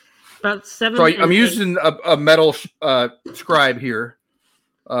 About 7. So I'm using a metal scribe here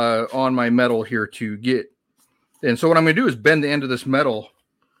on my metal here to get. And so what I'm going to do is bend the end of this metal.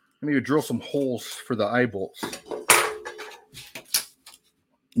 I'm going to drill some holes for the eye bolts.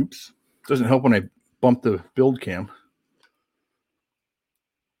 Oops. Doesn't help when I bump the build cam.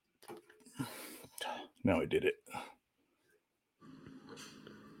 Now I did it.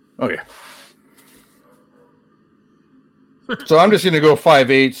 Okay. So I'm just going to go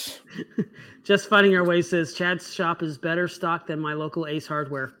 5/8. Just Finding Our Way says Chad's shop is better stocked than my local Ace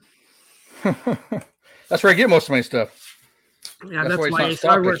Hardware. That's where I get most of my stuff. Yeah, that's why Ace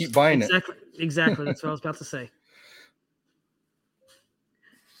Hardware. I keep buying it. Exactly. That's what I was about to say.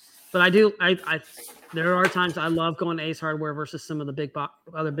 But I do. There are times I love going to Ace Hardware versus some of the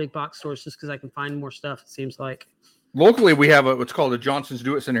other big box stores, just because I can find more stuff. It seems like. Locally, we have what's called a Johnson's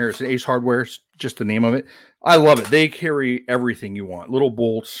Do It Center here. It's an Ace Hardware, just the name of it. I love it. They carry everything you want: little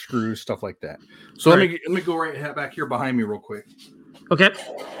bolts, screws, stuff like that. So let me go right back here behind me real quick. Okay.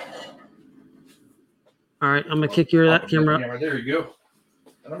 All right, I'm gonna kick your that camera up. There you go.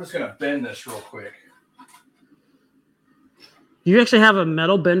 And I'm just gonna bend this real quick. Do you actually have a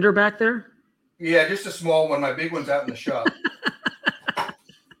metal bender back there? Yeah, just a small one. My big one's out in the shop.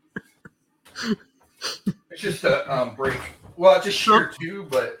 It's just a brake. Well, it's just shear too,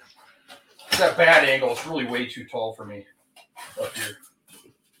 but it's that bad angle. It's really way too tall for me up here.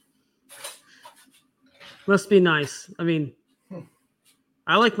 Must be nice. I mean,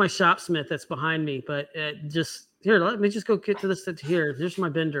 I like my shopsmith that's behind me, but just here, let me just go get to this here. Here's my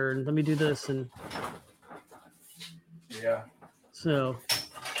bender, and let me do this. And yeah. So.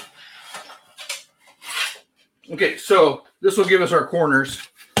 Okay, so this will give us our corners.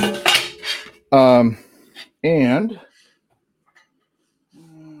 And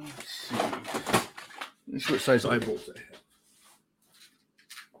let's see what size eye bolts I have.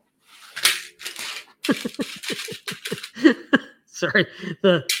 Sorry,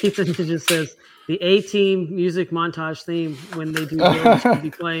 the Pizza Ninja says the A-Team music montage theme when they do games will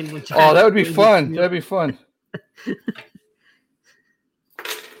be playing. Oh, that would be fun. That'd be fun.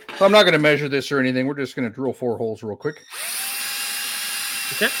 So I'm not going to measure this or anything. We're just going to drill 4 holes real quick.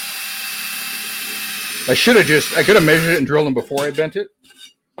 Okay. I could have measured it and drilled them before I bent it,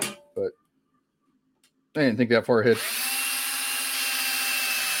 but I didn't think that far ahead.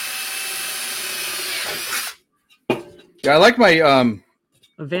 Yeah, I like my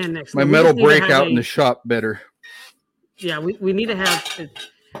a van next. My metal break out in the shop better. Yeah, we need to have.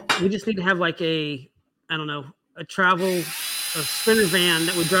 We just need to have like a a sprinter van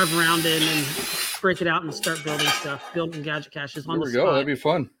that we drive around in and break it out and start building stuff, building gadget caches on the spot. There we go. That'd be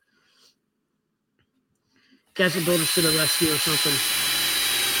fun. Gadget builders to the rescue or something.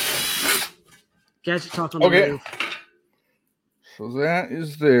 Gadget talk on the move. So that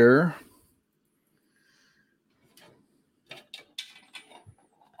is there.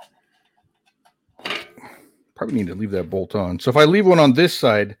 Probably need to leave that bolt on. So if I leave one on this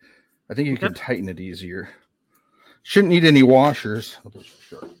side, I think you can tighten it easier. Shouldn't need any washers.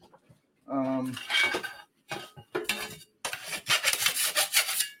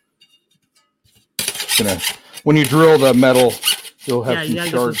 When you drill the metal, you'll have some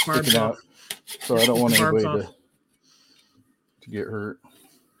shards sticking out. So I don't want anybody to get hurt.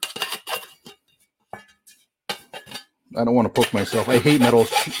 I don't want to poke myself. I hate metal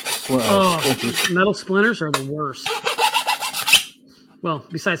splinters. Metal splinters are the worst. Well,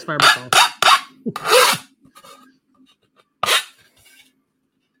 besides fiberglass.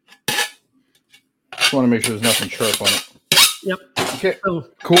 Just want to make sure there's nothing sharp on it. Yep. Okay. So,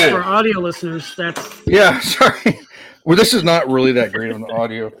 cool. For audio listeners, that's... Yeah, sorry. Well, this is not really that great of an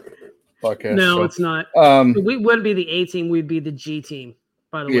audio podcast. No, it's not. We wouldn't be the A team. We'd be the G team,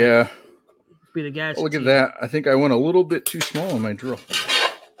 by the way. Yeah. Be the gadget look team. At that. I think I went a little bit too small on my drill.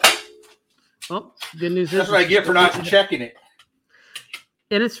 Well, good news is... That's what I get for not checking it.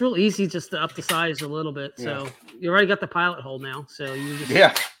 And it's real easy just to up the size a little bit. Yeah. So you already got the pilot hole now. So you just...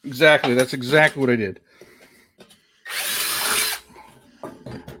 Yeah, exactly. That's exactly what I did.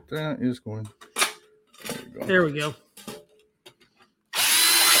 That is going. There we go.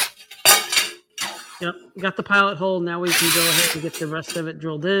 Yep, got the pilot hole. Now we can go ahead and get the rest of it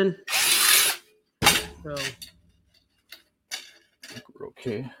drilled in. So we're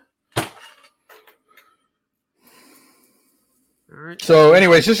okay. All right. So,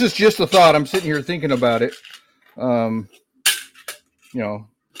 anyways, this is just a thought. I'm sitting here thinking about it. I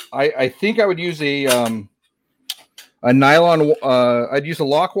think I would use a nylon. I'd use a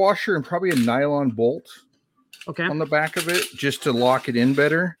lock washer and probably a nylon bolt. Okay. On the back of it, just to lock it in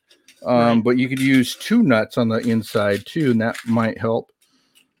better. Right. But you could use 2 nuts on the inside too, and that might help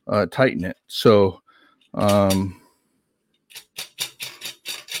tighten it. So,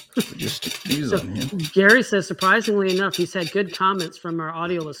 just stick these on here. Gary says, surprisingly enough, he's had good comments from our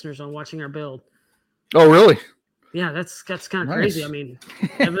audio listeners on watching our build. Oh, really? Yeah, that's kind of crazy. I mean,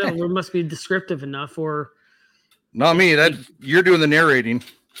 evidently we must be descriptive enough, or not me. You're doing the narrating.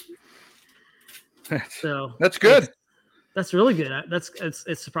 So that's good. That's really good.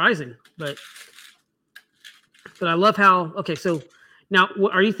 It's surprising, but I love how. Okay, so now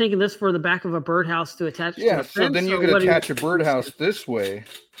are you thinking this for the back of a birdhouse to attach? Yeah. To So then you could attach a birdhouse this way,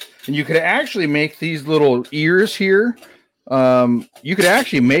 and you could actually make these little ears here. You could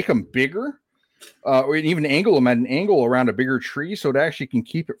actually make them bigger, or even angle them at an angle around a bigger tree, so it actually can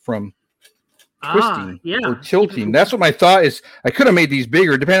keep it from twisting or tilting. That's what my thought is. I could have made these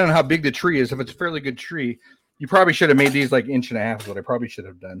bigger, depending on how big the tree is. If it's a fairly good tree, you probably should have made these like 1.5 inches. Is what I probably should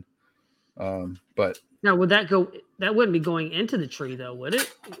have done. But now, would that go? That wouldn't be going into the tree, though, would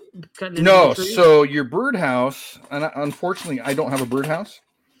it? No. So your birdhouse, and unfortunately, I don't have a birdhouse.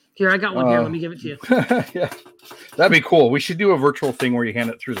 Here, I got one here. Let me give it to you. Yeah, that'd be cool. We should do a virtual thing where you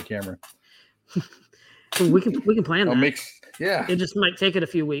hand it through the camera. we can plan that. Yeah, it just might take it a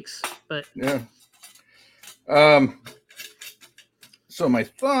few weeks, but yeah. So my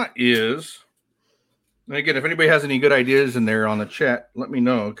thought is, and again, if anybody has any good ideas in there on the chat, let me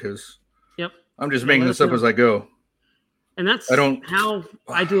know, because I'm just making this up as I go. And that's how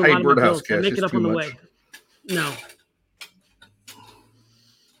I do a lot of my builds. I make it up on the way. No.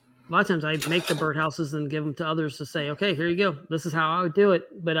 A lot of times I make the birdhouses and give them to others to say, okay, here you go. This is how I would do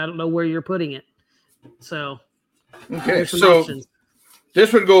it, but I don't know where you're putting it. So, okay, so options.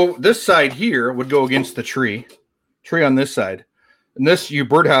 This side here would go against the tree on this side. And your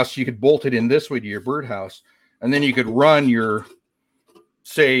birdhouse, you could bolt it in this way to your birdhouse. And then you could run your,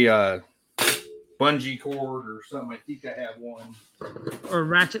 say, bungee cord or something. I think I have one. Or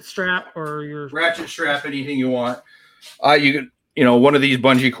ratchet strap or your... Ratchet strap, anything you want. You could, one of these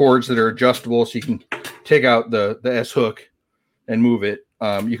bungee cords that are adjustable so you can take out the S hook and move it.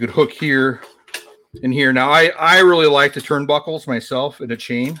 You could hook here and here. Now, I really like the turnbuckles myself in a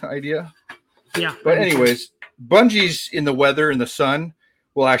chain idea. Yeah. But anyways, bungees in the weather, in the sun,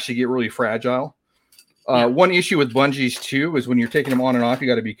 will actually get really fragile. One issue with bungees, too, is when you're taking them on and off, you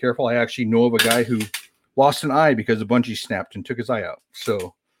got to be careful. I actually know of a guy who lost an eye because the bungee snapped and took his eye out.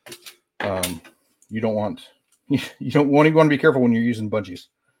 So you want to be careful when you're using bungees.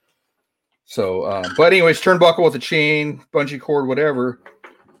 So, but anyways, turnbuckle with a chain, bungee cord, whatever,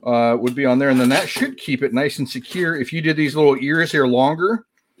 would be on there. And then that should keep it nice and secure. If you did these little ears here longer,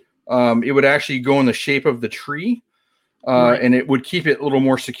 it would actually go in the shape of the tree. And it would keep it a little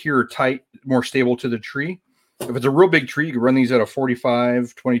more secure, tight, more stable to the tree. If it's a real big tree, you can run these at a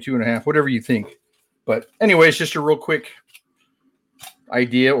 45, 22 and a half, whatever you think. But anyways, just a real quick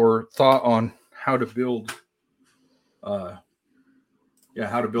idea or thought on how to build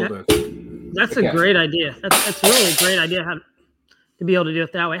That's a great idea. That's really a great idea to be able to do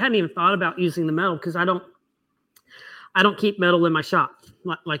it that way. I hadn't even thought about using the metal because I don't keep metal in my shop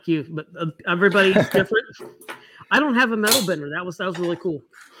like you, but everybody's different. I don't have a metal bender. That was really cool.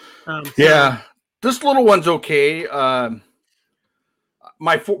 This little one's okay.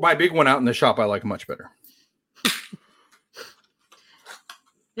 My big one out in the shop I like much better.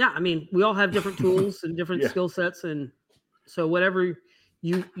 Yeah, I mean, we all have different tools and different skill sets, and so whatever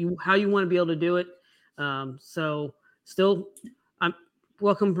you how you want to be able to do it. So still, I'm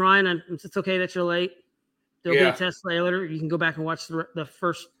welcome, Brian. It's okay that you're late. There'll be a test later. You can go back and watch the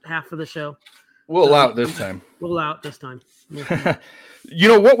first half of the show. We'll allow it this time. We'll allow it this time. You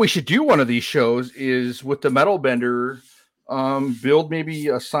know what we should do one of these shows is with the metal bender, build maybe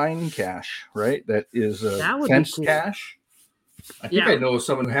a sign cache, right? That is a fence cache. I think I know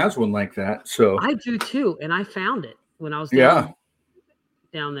someone who has one like that. So I do too, and I found it when I was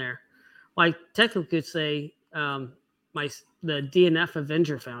down there. Well, I technically could say the DNF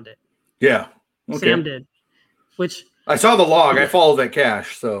Avenger found it. Yeah, okay. Sam did. Which I saw the log. I followed that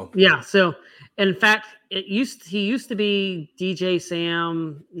cache. So So in fact, he used to be DJ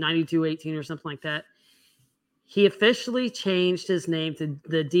Sam 9218 or something like that. He officially changed his name to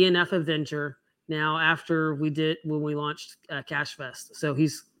the DNF Avenger now after when we launched Cache Fest. So he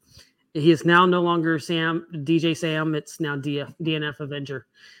is now no longer DJ Sam. It's now DNF Avenger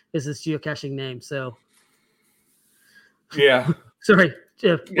is his geocaching name. So sorry.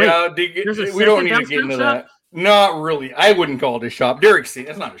 Wait, we don't need to get into that. Not really. I wouldn't call it a shop. Derek's seen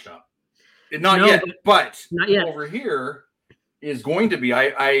it's not a shop. Not yet. Over here is going to be.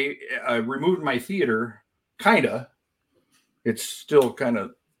 I removed my theater, kinda. It's still kind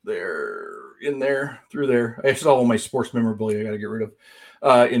of through there. I still have all my sports memorabilia I got to get rid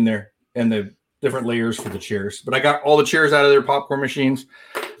of in there, and the different layers for the chairs. But I got all the chairs out of their popcorn machines.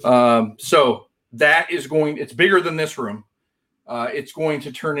 So that is it's bigger than this room. It's going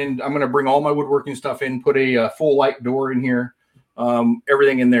to turn in. I'm going to bring all my woodworking stuff in, put a full light door in here,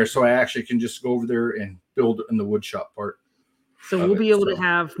 everything in there. So I actually can just go over there and build in the wood shop part. So we'll be able to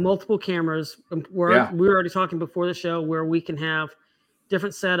have multiple cameras. We were already talking before the show where we can have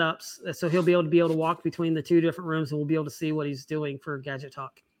different setups. So he'll be able to walk between the two different rooms and we'll be able to see what he's doing for Gadget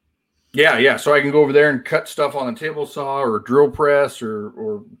Talk. Yeah. So I can go over there and cut stuff on the table saw or drill press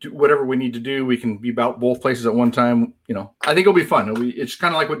or do whatever we need to do. We can be about both places at one time. You know, I think it'll be fun. It's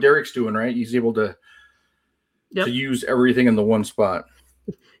kind of like what Derek's doing, right? He's able to use everything in the one spot.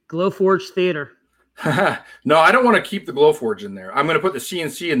 Glowforge Theater. No, I don't want to keep the Glowforge in there. I'm going to put the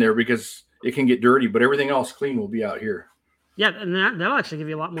CNC in there because it can get dirty, but everything else clean will be out here. Yeah, and that'll actually give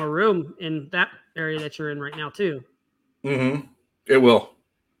you a lot more room in that area that you're in right now, too. Mm-hmm. It will.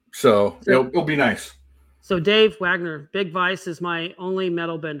 So it'll be nice. So Dave Wagner, Big Vice is my only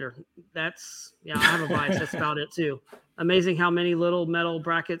metal bender. I have a Vice. That's about it too. Amazing how many little metal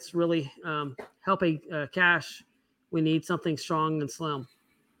brackets really help a cache. We need something strong and slim.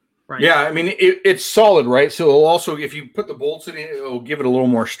 Right. Yeah, I mean it's solid, right? So it'll also, if you put the bolts in it, it'll give it a little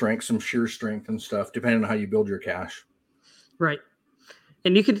more strength, some shear strength and stuff, depending on how you build your cache. Right.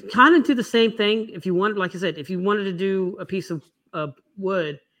 And you could kind of do the same thing if you wanted, like I said, if you wanted to do a piece of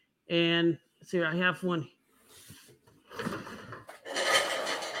wood. And let's see, I have one.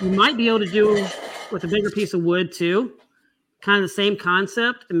 You might be able to do with a bigger piece of wood too, kind of the same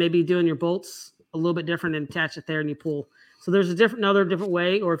concept, and maybe doing your bolts a little bit different and attach it there and you pull. So there's another different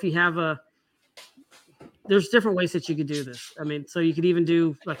way, or if you have there's different ways that you could do this. I mean, so you could even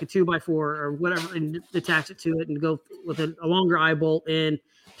do like a 2x4 or whatever and attach it to it and go with a longer eye bolt in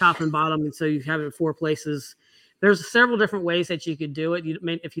top and bottom. And so you have it in 4 places. There's several different ways that you could do it.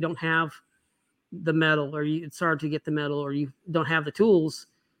 If you don't have the metal or it's hard to get the metal or you don't have the tools,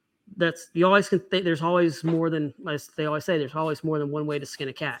 you always can think there's always more than, as they always say, there's always more than one way to skin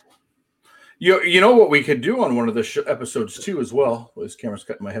a cat. You know what we could do on one of the episodes too as well, this camera's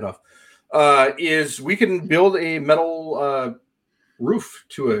cutting my head off, is we can build a metal roof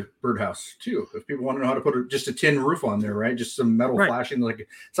to a birdhouse too. If people want to know how to put just a tin roof on there, right? Just some metal flashing,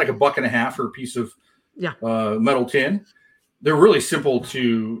 it's like $1.50 for a piece of metal tin. They're really simple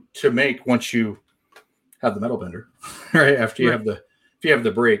to make once you have the metal bender, right? After you have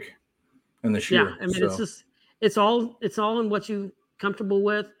the brake. and the shear. Yeah, I mean, it's all in what you comfortable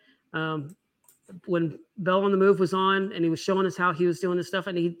with. When Bell on the Move was on and he was showing us how he was doing this stuff,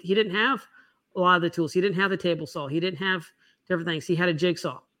 and he didn't have a lot of the tools. He didn't have the table saw. He didn't have different things. He had a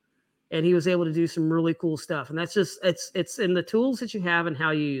jigsaw, and he was able to do some really cool stuff. And that's just it's in the tools that you have and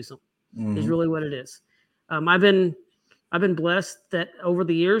how you use them is really what it is. I've been blessed that over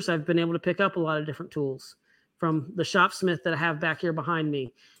the years I've been able to pick up a lot of different tools, from the Shopsmith that I have back here behind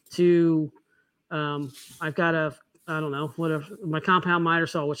me to I've got my compound miter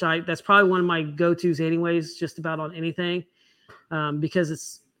saw, which that's probably one of my go-tos anyways, just about on anything, because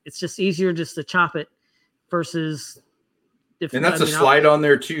it's just easier just to chop it versus. And that's a slide on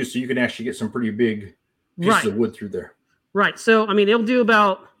there too, so you can actually get some pretty big pieces of wood through there. Right. So I mean, it'll do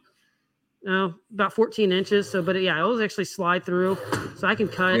about 14 inches. So, but yeah, it'll actually slide through, so I can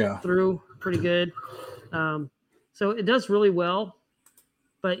cut through pretty good. So it does really well.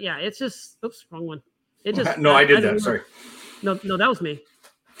 But yeah, it's just wrong one. It just I did that. Sorry. No, that was me.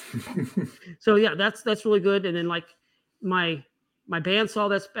 So yeah, that's really good. And then like my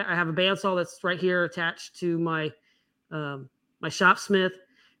bandsaw, I have a bandsaw that's right here attached to my my Shopsmith.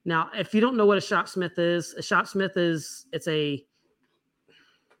 Now, if you don't know what a Shopsmith is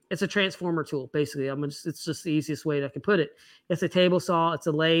it's a transformer tool, basically. It's just the easiest way that I can put it. It's a table saw. It's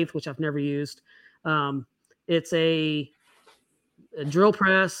a lathe, which I've never used. It's a drill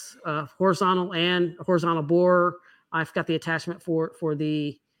press, horizontal borer. I've got the attachment for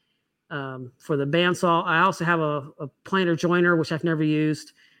the bandsaw. I also have a planer joiner, which I've never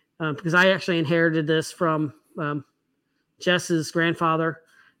used because I actually inherited this from Jess's grandfather.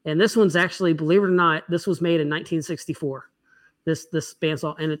 And this one's actually, believe it or not, this was made in 1964. This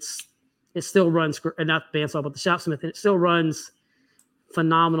bandsaw, and it still runs, not the bandsaw, but the Shopsmith, and it still runs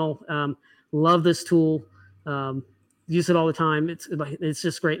phenomenal. Love this tool. Use it all the time. It's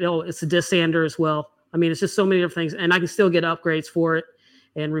just great. It's a disc sander as well. I mean, it's just so many different things, and I can still get upgrades for it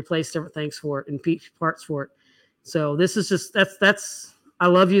and replace different things for it and parts for it. So this is just that's I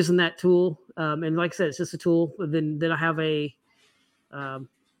love using that tool. And like I said, it's just a tool. Then I have of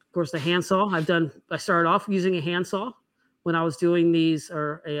course, the handsaw. I started off using a handsaw when I was doing these,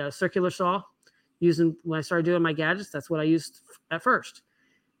 or a circular saw. When I started doing my gadgets, that's what I used at first.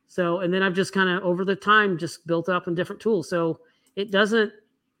 So, and then I've just kind of over the time just built up in different tools. So it doesn't,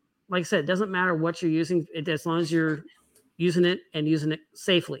 like I said, it doesn't matter what you're using, as long as you're using it and using it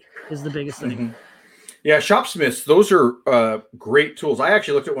safely is the biggest thing. Mm-hmm. Yeah, Shopsmiths, those are great tools. I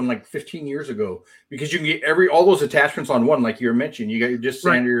actually looked at one like 15 years ago because you can get all those attachments on one, like you were mentioning. You got your disc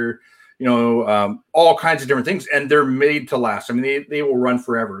sander, all kinds of different things, and they're made to last. I mean, they will run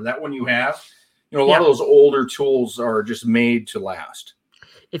forever. That one you have, a lot of those older tools are just made to last.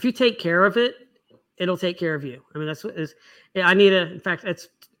 If you take care of it, it'll take care of you. I mean, that's what is. Yeah, in fact,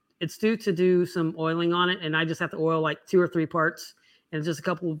 it's due to do some oiling on it, and I just have to oil like 2 or 3 parts, and it's just a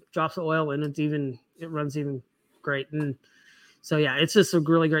couple of drops of oil, and it runs even great. And so yeah, it's just a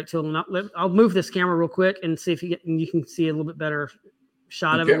really great tool. And I'll move this camera real quick and see if you can see a little bit better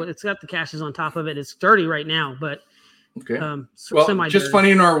shot of it. It's got the caches on top of it. It's dirty right now, but well, just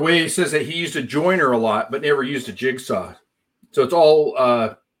funny in our way, it says that he used a joiner a lot, but never used a jigsaw. So it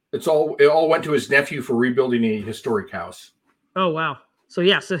all went to his nephew for rebuilding a historic house. Oh wow! So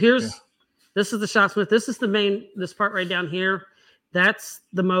yeah, this is the Shopsmith. This is this part right down here. That's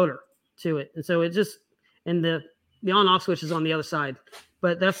the motor to it, and so it just the on-off switch is on the other side,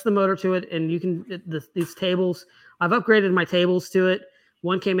 but that's the motor to it. And you can these tables. I've upgraded my tables to it.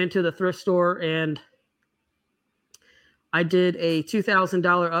 One came into the thrift store, and I did a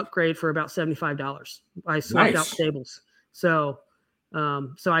 $2,000 upgrade for about $75. I swapped out the tables. So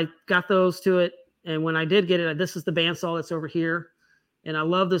I got those to it. And when I did get it, this is the bandsaw that's over here. And I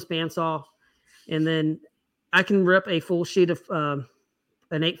love this bandsaw. And then I can rip a full sheet of an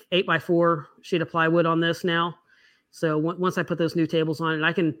 8x4 sheet of plywood on this now. So once I put those new tables on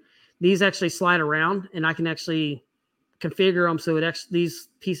it, these actually slide around, and I can actually configure them so these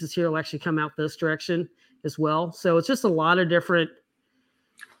pieces here will actually come out this direction as well. So it's just a lot of different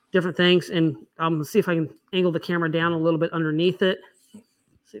things. And I'm gonna see if I can angle the camera down a little bit underneath it.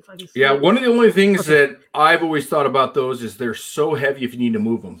 See if I can see it. One of the only things that I've always thought about those is they're so heavy if you need to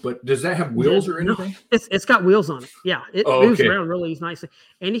move them. But does that have wheels or anything? No, it's got wheels on it. Yeah, it moves around really nicely,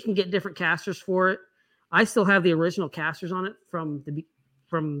 and you can get different casters for it. I still have the original casters on it from the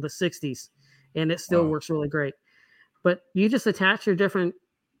 60s, and it still works really great. But you just attach your different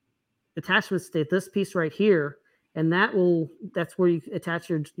attachments to this piece right here, and that's where you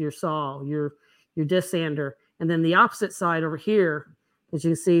attach your saw, your disc sander, and then the opposite side over here, as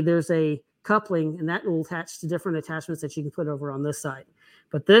you can see, there's a coupling, and that will attach to different attachments that you can put over on this side.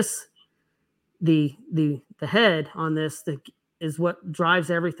 But this the head on this is what drives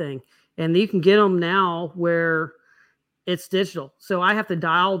everything. And you can get them now where it's digital. So I have to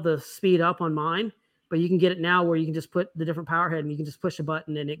dial the speed up on mine, but you can get it now where you can just put the different power head and you can just push a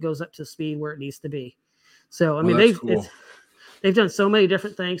button and it goes up to speed where it needs to be. So, I mean, they've done so many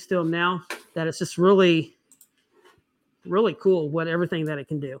different things to them now that it's just really, really cool everything that it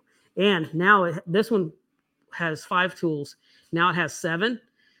can do. And now this one has 5 tools. Now it has 7.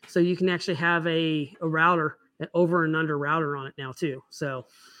 So you can actually have a router, an over and under router on it now too. So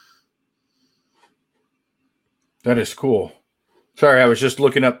that is cool. Sorry, I was just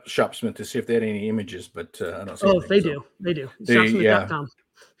looking up Shopsmith to see if they had any images, but I don't see anything. They do. They do. Shopsmith.com.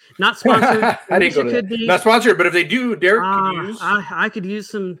 Not sponsored. I didn't go to that. Not sponsored, but if they do, Derek could use. I could use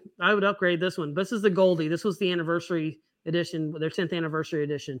some. I would upgrade this one. This is the Goldie. This was the anniversary edition, their 10th anniversary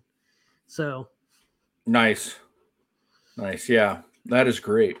edition. So nice. Yeah, that is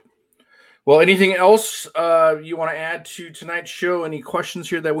great. Well, anything else you want to add to tonight's show? Any questions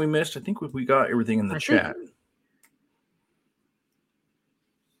here that we missed? I think we got everything in the chat.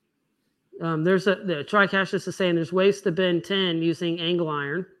 There's the TriCash is saying there's ways to bend 10 using angle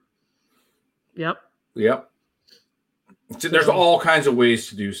iron. Yep. So there's all kinds of ways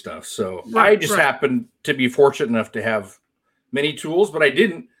to do stuff. So I just happen to be fortunate enough to have many tools, but I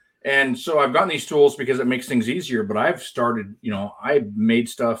didn't. And so I've gotten these tools because it makes things easier. But I've started, I've made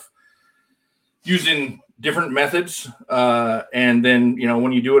stuff using different methods. And then,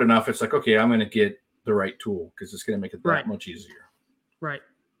 when you do it enough, it's like, okay, I'm going to get the right tool because it's going to make it that much easier.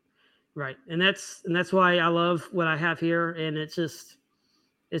 Right. And that's why I love what I have here. And it's just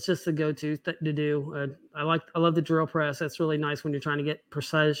the go-to to do. I love the drill press. That's really nice when you're trying to get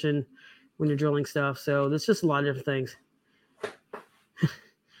precision when you're drilling stuff. So there's just a lot of different things.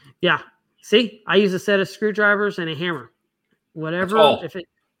 Yeah. See, I use a set of screwdrivers and a hammer. Whatever. Is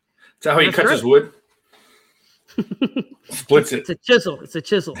that how he cuts his wood? Splits it. It's a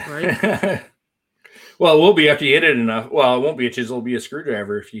chisel, right? Well, it will be after you hit it enough. Well, it won't be a chisel; it'll be a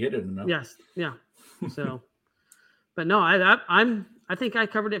screwdriver if you hit it enough. Yes, yeah. So, but no, I think I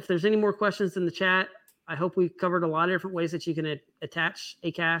covered it. If there's any more questions in the chat, I hope we covered a lot of different ways that you can attach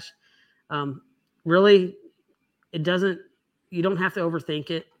a cache. Really, you don't have to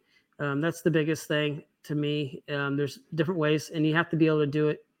overthink it. That's the biggest thing to me. There's different ways, and you have to be able to do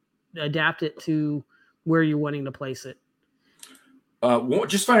it, adapt it to where you're wanting to place it.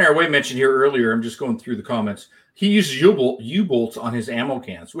 Just finding our way mentioned here earlier. I'm just going through the comments. He uses U-bolts on his ammo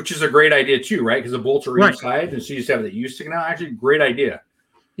cans, which is a great idea too, right? Because the bolts are inside, and so you just have that U sticking out. Actually, great idea.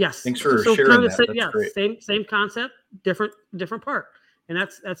 Yes. Thanks for sharing that. Great. Same concept, different part, and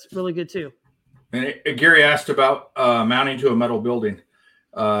that's really good too. And Gary asked about mounting to a metal building,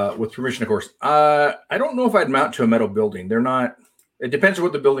 with permission, of course. I don't know if I'd mount to a metal building. They're not. It depends on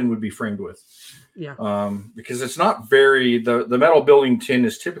what the building would be framed with. Yeah. Because it's not the metal building tin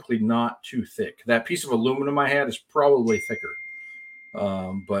is typically not too thick. That piece of aluminum I had is probably thicker.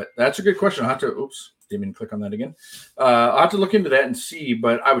 But that's a good question. I'll have to, didn't mean to click on that again. I'll have to look into that and see,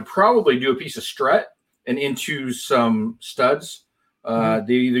 but I would probably do a piece of strut and into some studs.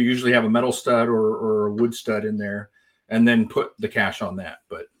 They either usually have a metal stud or a wood stud in there and then put the cache on that.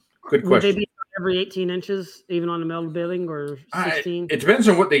 But good question. Would they be every 18 inches, even on the metal building, or 16? It depends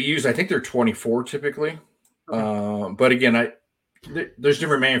on what they use. I think they're 24 typically. Okay. But again, there's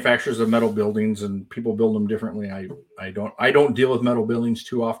different manufacturers of metal buildings, and people build them differently. I don't deal with metal buildings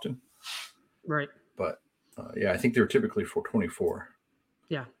too often. Right. But I think they're typically for 24.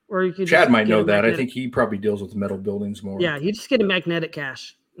 Yeah. Or you could. Chad might know that. I think he probably deals with metal buildings more. Yeah, you just get a magnetic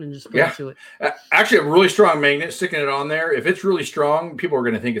cache and just put it to it. Actually, a really strong magnet, sticking it on there. If it's really strong, people are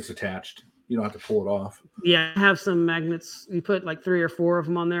going to think it's attached. You don't have to pull it off. Yeah, I have some magnets. You put like 3 or 4 of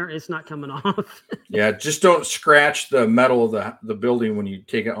them on there. It's not coming off. Yeah, just don't scratch the metal of the building when you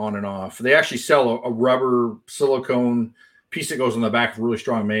take it on and off. They actually sell a rubber silicone piece that goes on the back of really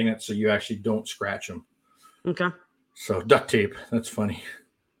strong magnets, so you actually don't scratch them. Okay. So duct tape. That's funny.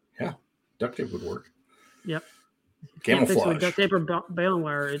 Yeah, duct tape would work. Yep. Camouflage. With duct tape or baling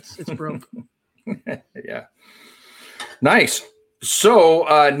wire, it's broke. Yeah. Nice.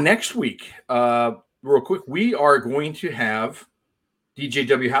 So next week, real quick, we are going to have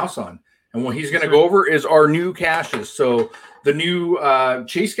DJW House on. And what he's going to go over is our new caches. So the new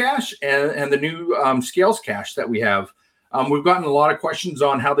Chase cache and the new Scales cache that we have. We've gotten a lot of questions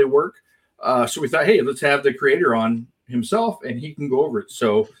on how they work. So we thought, hey, let's have the creator on himself and he can go over it.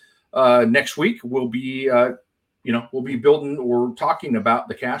 So next week we'll be, we'll be building or talking about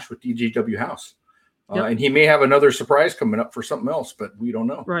the cache with DJW House. And he may have another surprise coming up for something else, but we don't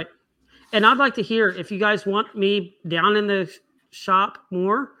know. Right. And I'd like to hear if you guys want me down in the shop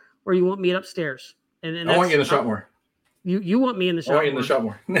more, or you want me upstairs? And I want you in the shop more. You want me in the shop? I want you in the shop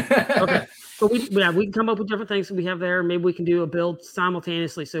more. Okay. So we can come up with different things that we have there. Maybe we can do a build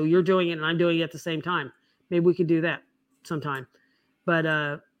simultaneously. So you're doing it and I'm doing it at the same time. Maybe we could do that sometime. But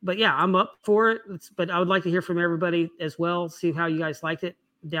yeah, I'm up for it. But I would like to hear from everybody as well. See how you guys liked it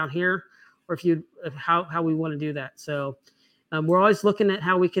down here, or how we want to do that. So we're always looking at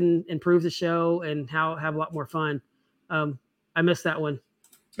how we can improve the show and have a lot more fun. I missed that one.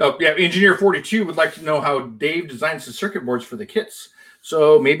 Oh, yeah. Engineer 42 would like to know how Dave designs the circuit boards for the kits.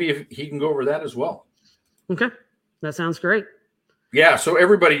 So maybe if he can go over that as well. Okay. That sounds great. Yeah. So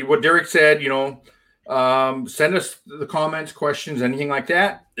everybody, what Derek said, send us the comments, questions, anything like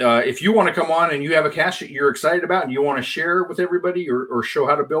that. If you want to come on and you have a cache that you're excited about and you want to share with everybody or show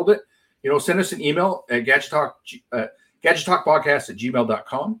how to build it, send us an email at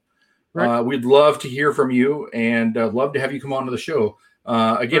gadgettalkpodcast@gmail.com. Right. We'd love to hear from you and love to have you come on to the show.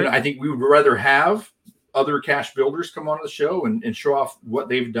 Again, right. I think we would rather have other cache builders come on the show and show off what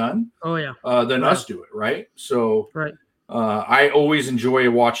they've done. Oh yeah. Than us do it. Right. So right. I always enjoy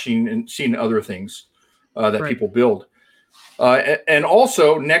watching and seeing other things that people build. And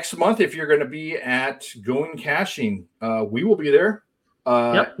also next month, if you're going to be at Going Caching, we will be there.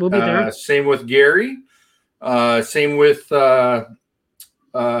 Yep, we'll be there. Same with Gary. Same with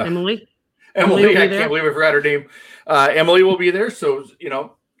Emily. Emily, I can't believe I forgot her name. Emily will be there. So,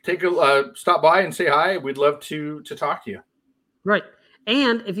 take a stop by and say hi. We'd love to talk to you. Right.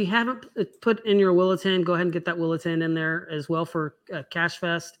 And if you haven't put in your Williton, go ahead and get that Williton in there as well for Cache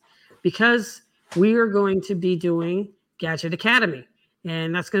Fest, because we are going to be doing Gadget Academy.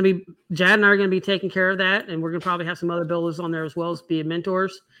 And that's going to be, Jad and I are going to be taking care of that. And we're going to probably have some other builders on there as well as be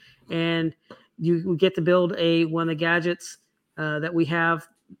mentors. And you get to build one of the gadgets that we have.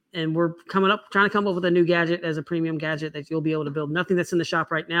 And we're trying to come up with a new gadget as a premium gadget that you'll be able to build. Nothing that's in the shop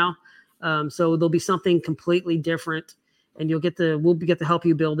right now. So there'll be something completely different, and we'll get to help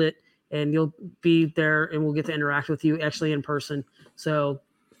you build it, and you'll be there, and we'll get to interact with you actually in person. So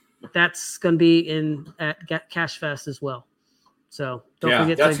that's going to be at Cache Fest as well. So don't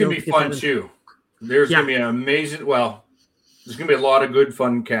forget. That's going to be fun too. There's going to be an amazing. Well, there's going to be a lot of good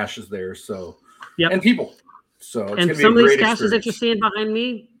fun caches there. So and people. So it's and some of these caches that you're seeing behind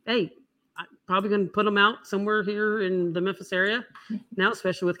me, hey, I'm probably going to put them out somewhere here in the Memphis area now,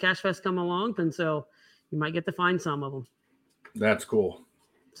 especially with Cache Fest coming along. And so you might get to find some of them. That's cool.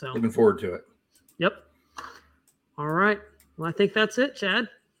 So looking forward to it. Yep. All right. Well, I think that's it, Chad.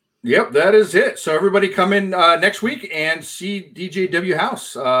 Yep, that is it. So everybody come in next week and see DJ W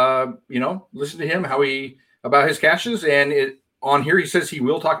House. Listen to him about his caches, and on here he says he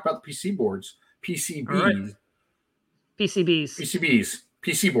will talk about the PC boards, PCBs.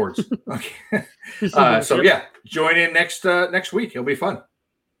 PC boards. Okay. Join in next week. It'll be fun.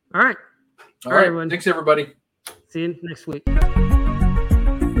 All right. All right, everyone. Thanks, everybody. See you next week.